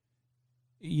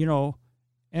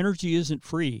 energy isn't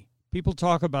free. People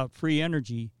talk about free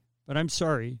energy, but I'm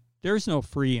sorry, there's no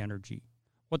free energy.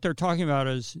 What they're talking about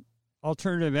is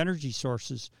alternative energy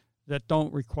sources that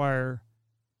don't require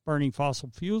burning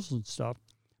fossil fuels and stuff,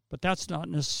 but that's not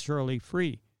necessarily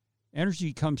free.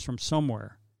 Energy comes from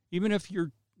somewhere. Even if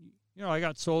you're, I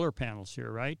got solar panels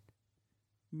here, right?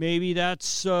 Maybe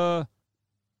that's free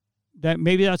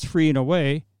in a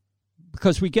way,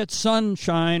 because we get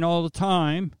sunshine all the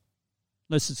time,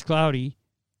 unless it's cloudy.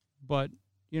 But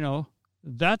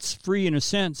that's free in a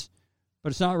sense,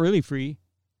 but it's not really free.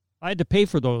 I had to pay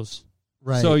for those,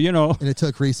 right? So and it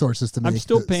took resources to make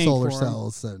still paying solar for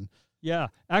cells and. Yeah,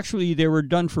 actually, they were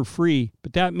done for free,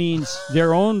 but that means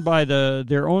they're owned by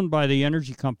the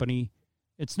energy company.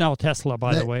 It's now Tesla,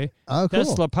 by the way. Oh, cool.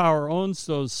 Tesla Power owns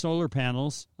those solar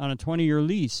panels on a 20-year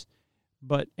lease,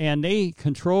 and they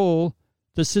control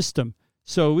the system.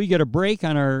 So we get a break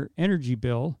on our energy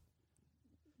bill,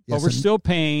 but we're still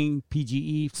paying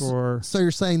PGE for. So you're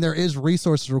saying there is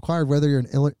resources required, whether you're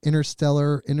an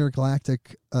interstellar,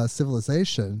 intergalactic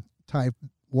civilization type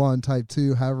 1, type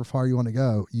 2, however far you want to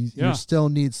go, you still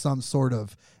need some sort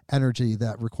of energy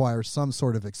that requires some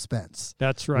sort of expense.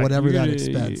 That's right. Whatever that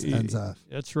expense ends up.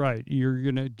 That's right. You're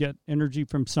going to get energy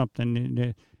from something.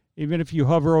 And, even if you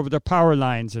hover over the power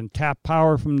lines and tap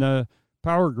power from the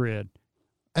power grid,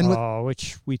 and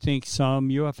which we think some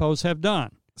UFOs have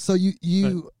done. So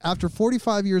after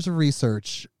 45 years of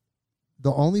research,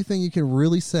 the only thing you can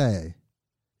really say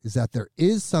is that there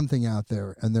is something out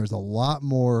there, and there's a lot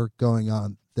more going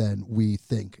on than we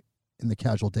think in the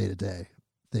casual day-to-day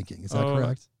thinking. Is that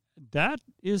correct? That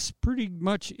is pretty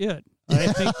much it. I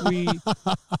think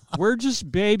we're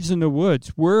just babes in the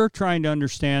woods. We're trying to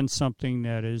understand something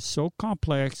that is so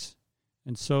complex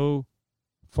and so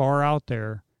far out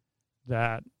there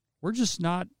that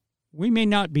we may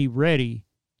not be ready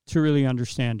to really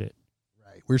understand it.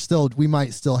 We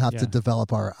might still have to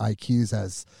develop our IQs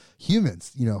as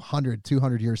humans, 100,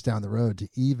 200 years down the road to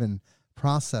even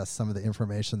process some of the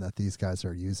information that these guys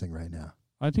are using right now.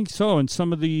 I think so. And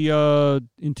some of the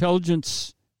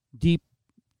intelligence, deep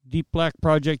black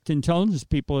project intelligence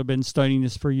people have been studying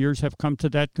this for years, have come to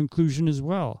that conclusion as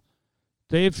well.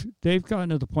 They've gotten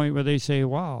to the point where they say,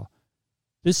 wow,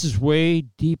 this is way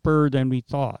deeper than we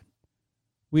thought.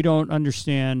 We don't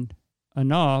understand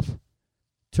enough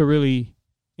to really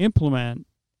implement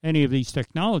any of these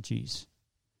technologies.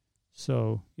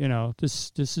 So,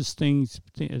 this is things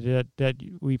that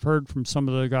we've heard from some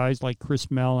of the guys like Chris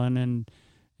Mellon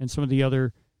and some of the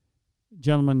other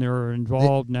gentlemen that are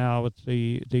involved now with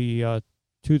the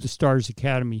To the Stars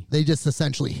Academy. They just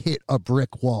essentially hit a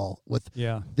brick wall with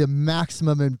the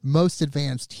maximum and most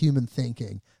advanced human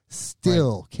thinking.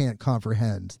 Still can't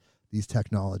comprehend these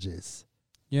technologies.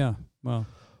 Yeah, well,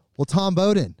 Tom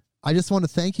Bowden, I just want to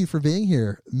thank you for being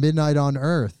here. Midnight on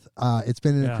Earth. It's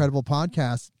been an incredible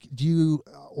podcast. Do you,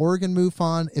 Oregon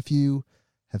MUFON, if you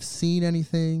have seen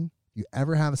anything, you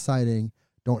ever have a sighting,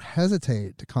 don't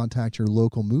hesitate to contact your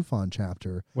local MUFON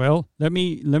chapter. Well, let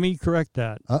me correct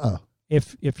that. Uh-oh.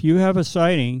 If you have a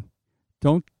sighting,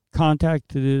 don't contact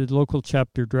the local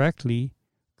chapter directly.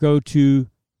 Go to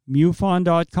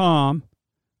MUFON.com,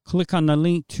 click on the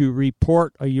link to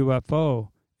report a UFO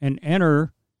and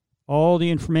enter all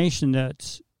the information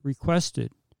that's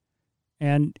requested.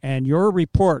 And your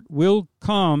report will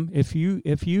come, if you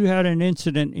had an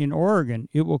incident in Oregon,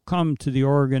 it will come to the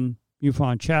Oregon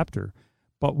MUFON chapter.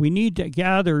 But we need to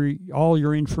gather all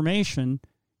your information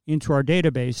into our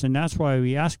database, and that's why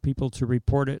we ask people to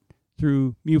report it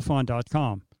through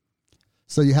MUFON.com.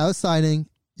 So you have a sighting,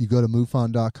 you go to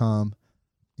MUFON.com,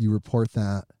 you report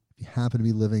that. If you happen to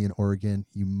be living in Oregon,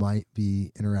 you might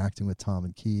be interacting with Tom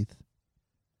and Keith.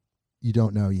 You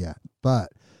don't know yet.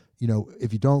 But,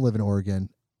 if you don't live in Oregon,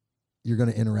 you're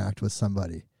going to interact with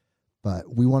somebody. But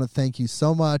we want to thank you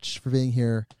so much for being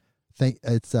here.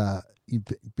 You've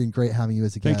been great having you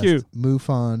as a guest. Thank you.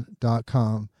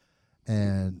 MUFON.com.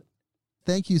 And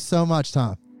thank you so much,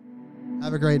 Tom.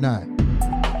 Have a great night.